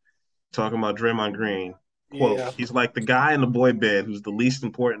group, talking about Draymond Green. Quote, he's like the guy in the boy band who's the least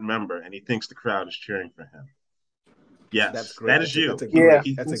important member, and he thinks the crowd is cheering for him. Yes, that's great. That is you.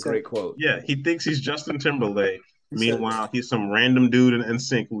 That's a great quote. Yeah, he thinks he's Justin Timberlake. Meanwhile, he's some random dude in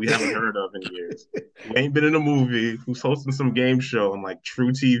NSYNC who we haven't heard of in years. Who ain't been in a movie, who's hosting some game show on like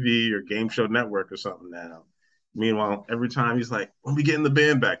True TV or Game Show Network or something now. Meanwhile, every time he's like, when we getting the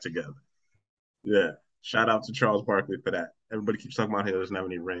band back together? Yeah. Shout out to Charles Barkley for that. Everybody keeps talking about he doesn't have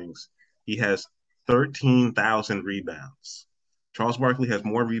any rings. He has 13,000 rebounds. Charles Barkley has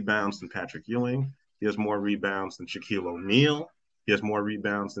more rebounds than Patrick Ewing. He has more rebounds than Shaquille O'Neal. He has more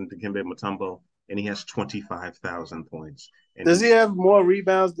rebounds than Dikembe Mutombo. And he has 25,000 points. And does he have more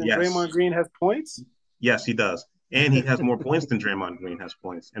rebounds than Draymond Green has points? Yes, he does. And he has more points than Draymond Green has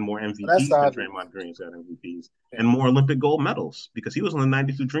points, and more MVPs than Draymond Green's got MVPs, and more Olympic gold medals, because he was on the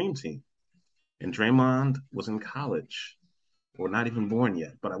 '92 Dream Team. And Draymond was in college, or not even born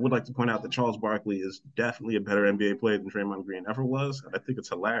yet. But I would like to point out that Charles Barkley is definitely a better NBA player than Draymond Green ever was. And I think it's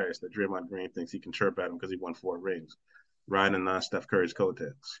hilarious that Draymond Green thinks he can chirp at him because he won 4 rings, riding on Steph Curry's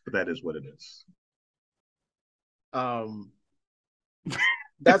coattails. But that is what it is.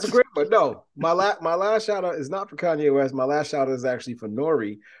 That's a great one. No, my last shout out is not for Kanye West. My last shout out is actually for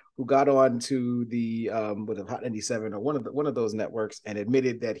Nori, who got on to the with a Hot 97 or one of those networks and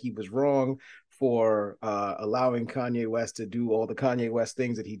admitted that he was wrong for allowing Kanye West to do all the Kanye West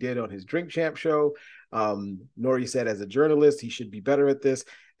things that he did on his Drink Champ show. Nori said, as a journalist, he should be better at this.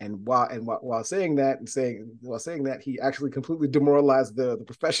 And while saying that, he actually completely demoralized the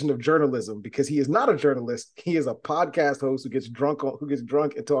profession of journalism, because he is not a journalist. He is a podcast host who gets drunk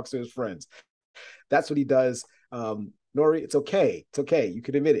and talks to his friends. That's what he does. Nori, it's okay. It's okay. You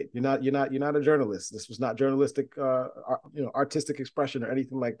can admit it. You're not a journalist. This was not journalistic, artistic expression or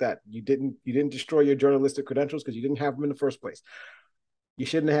anything like that. You didn't destroy your journalistic credentials because you didn't have them in the first place. You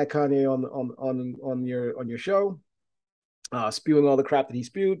shouldn't have had Kanye on your show, spewing all the crap that he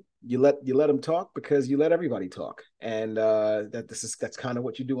spewed. You let him talk because you let everybody talk, and that's kind of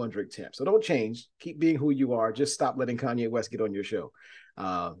what you do on Drink Champ. So don't change. Keep being who you are. Just stop letting Kanye West get on your show.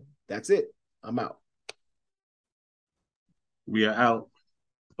 That's it. I'm out. We are out,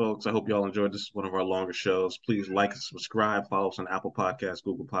 folks. I hope y'all enjoyed this. One of our longer shows. Please like and subscribe. Follow us on Apple Podcasts,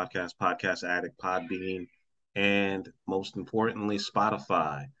 Google Podcasts, Podcast Addict, Podbean, and most importantly,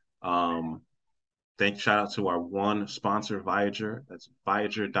 Spotify. Shout out to our one sponsor, Viager. That's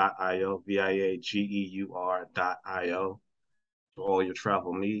Viager.io, Viager.io, for all your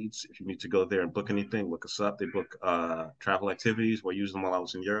travel needs. If you need to go there and book anything, look us up. They book travel activities. We're using them while I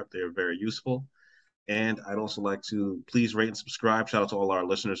was in Europe. They are very useful. And I'd also like to please rate and subscribe. Shout out to all our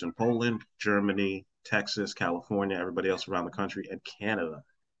listeners in Poland, Germany, Texas, California, everybody else around the country, and Canada.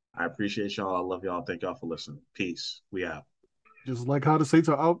 I appreciate y'all. I love y'all. Thank y'all for listening. Peace. We out. Just like how the Saints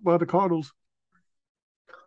are out by the Cardinals.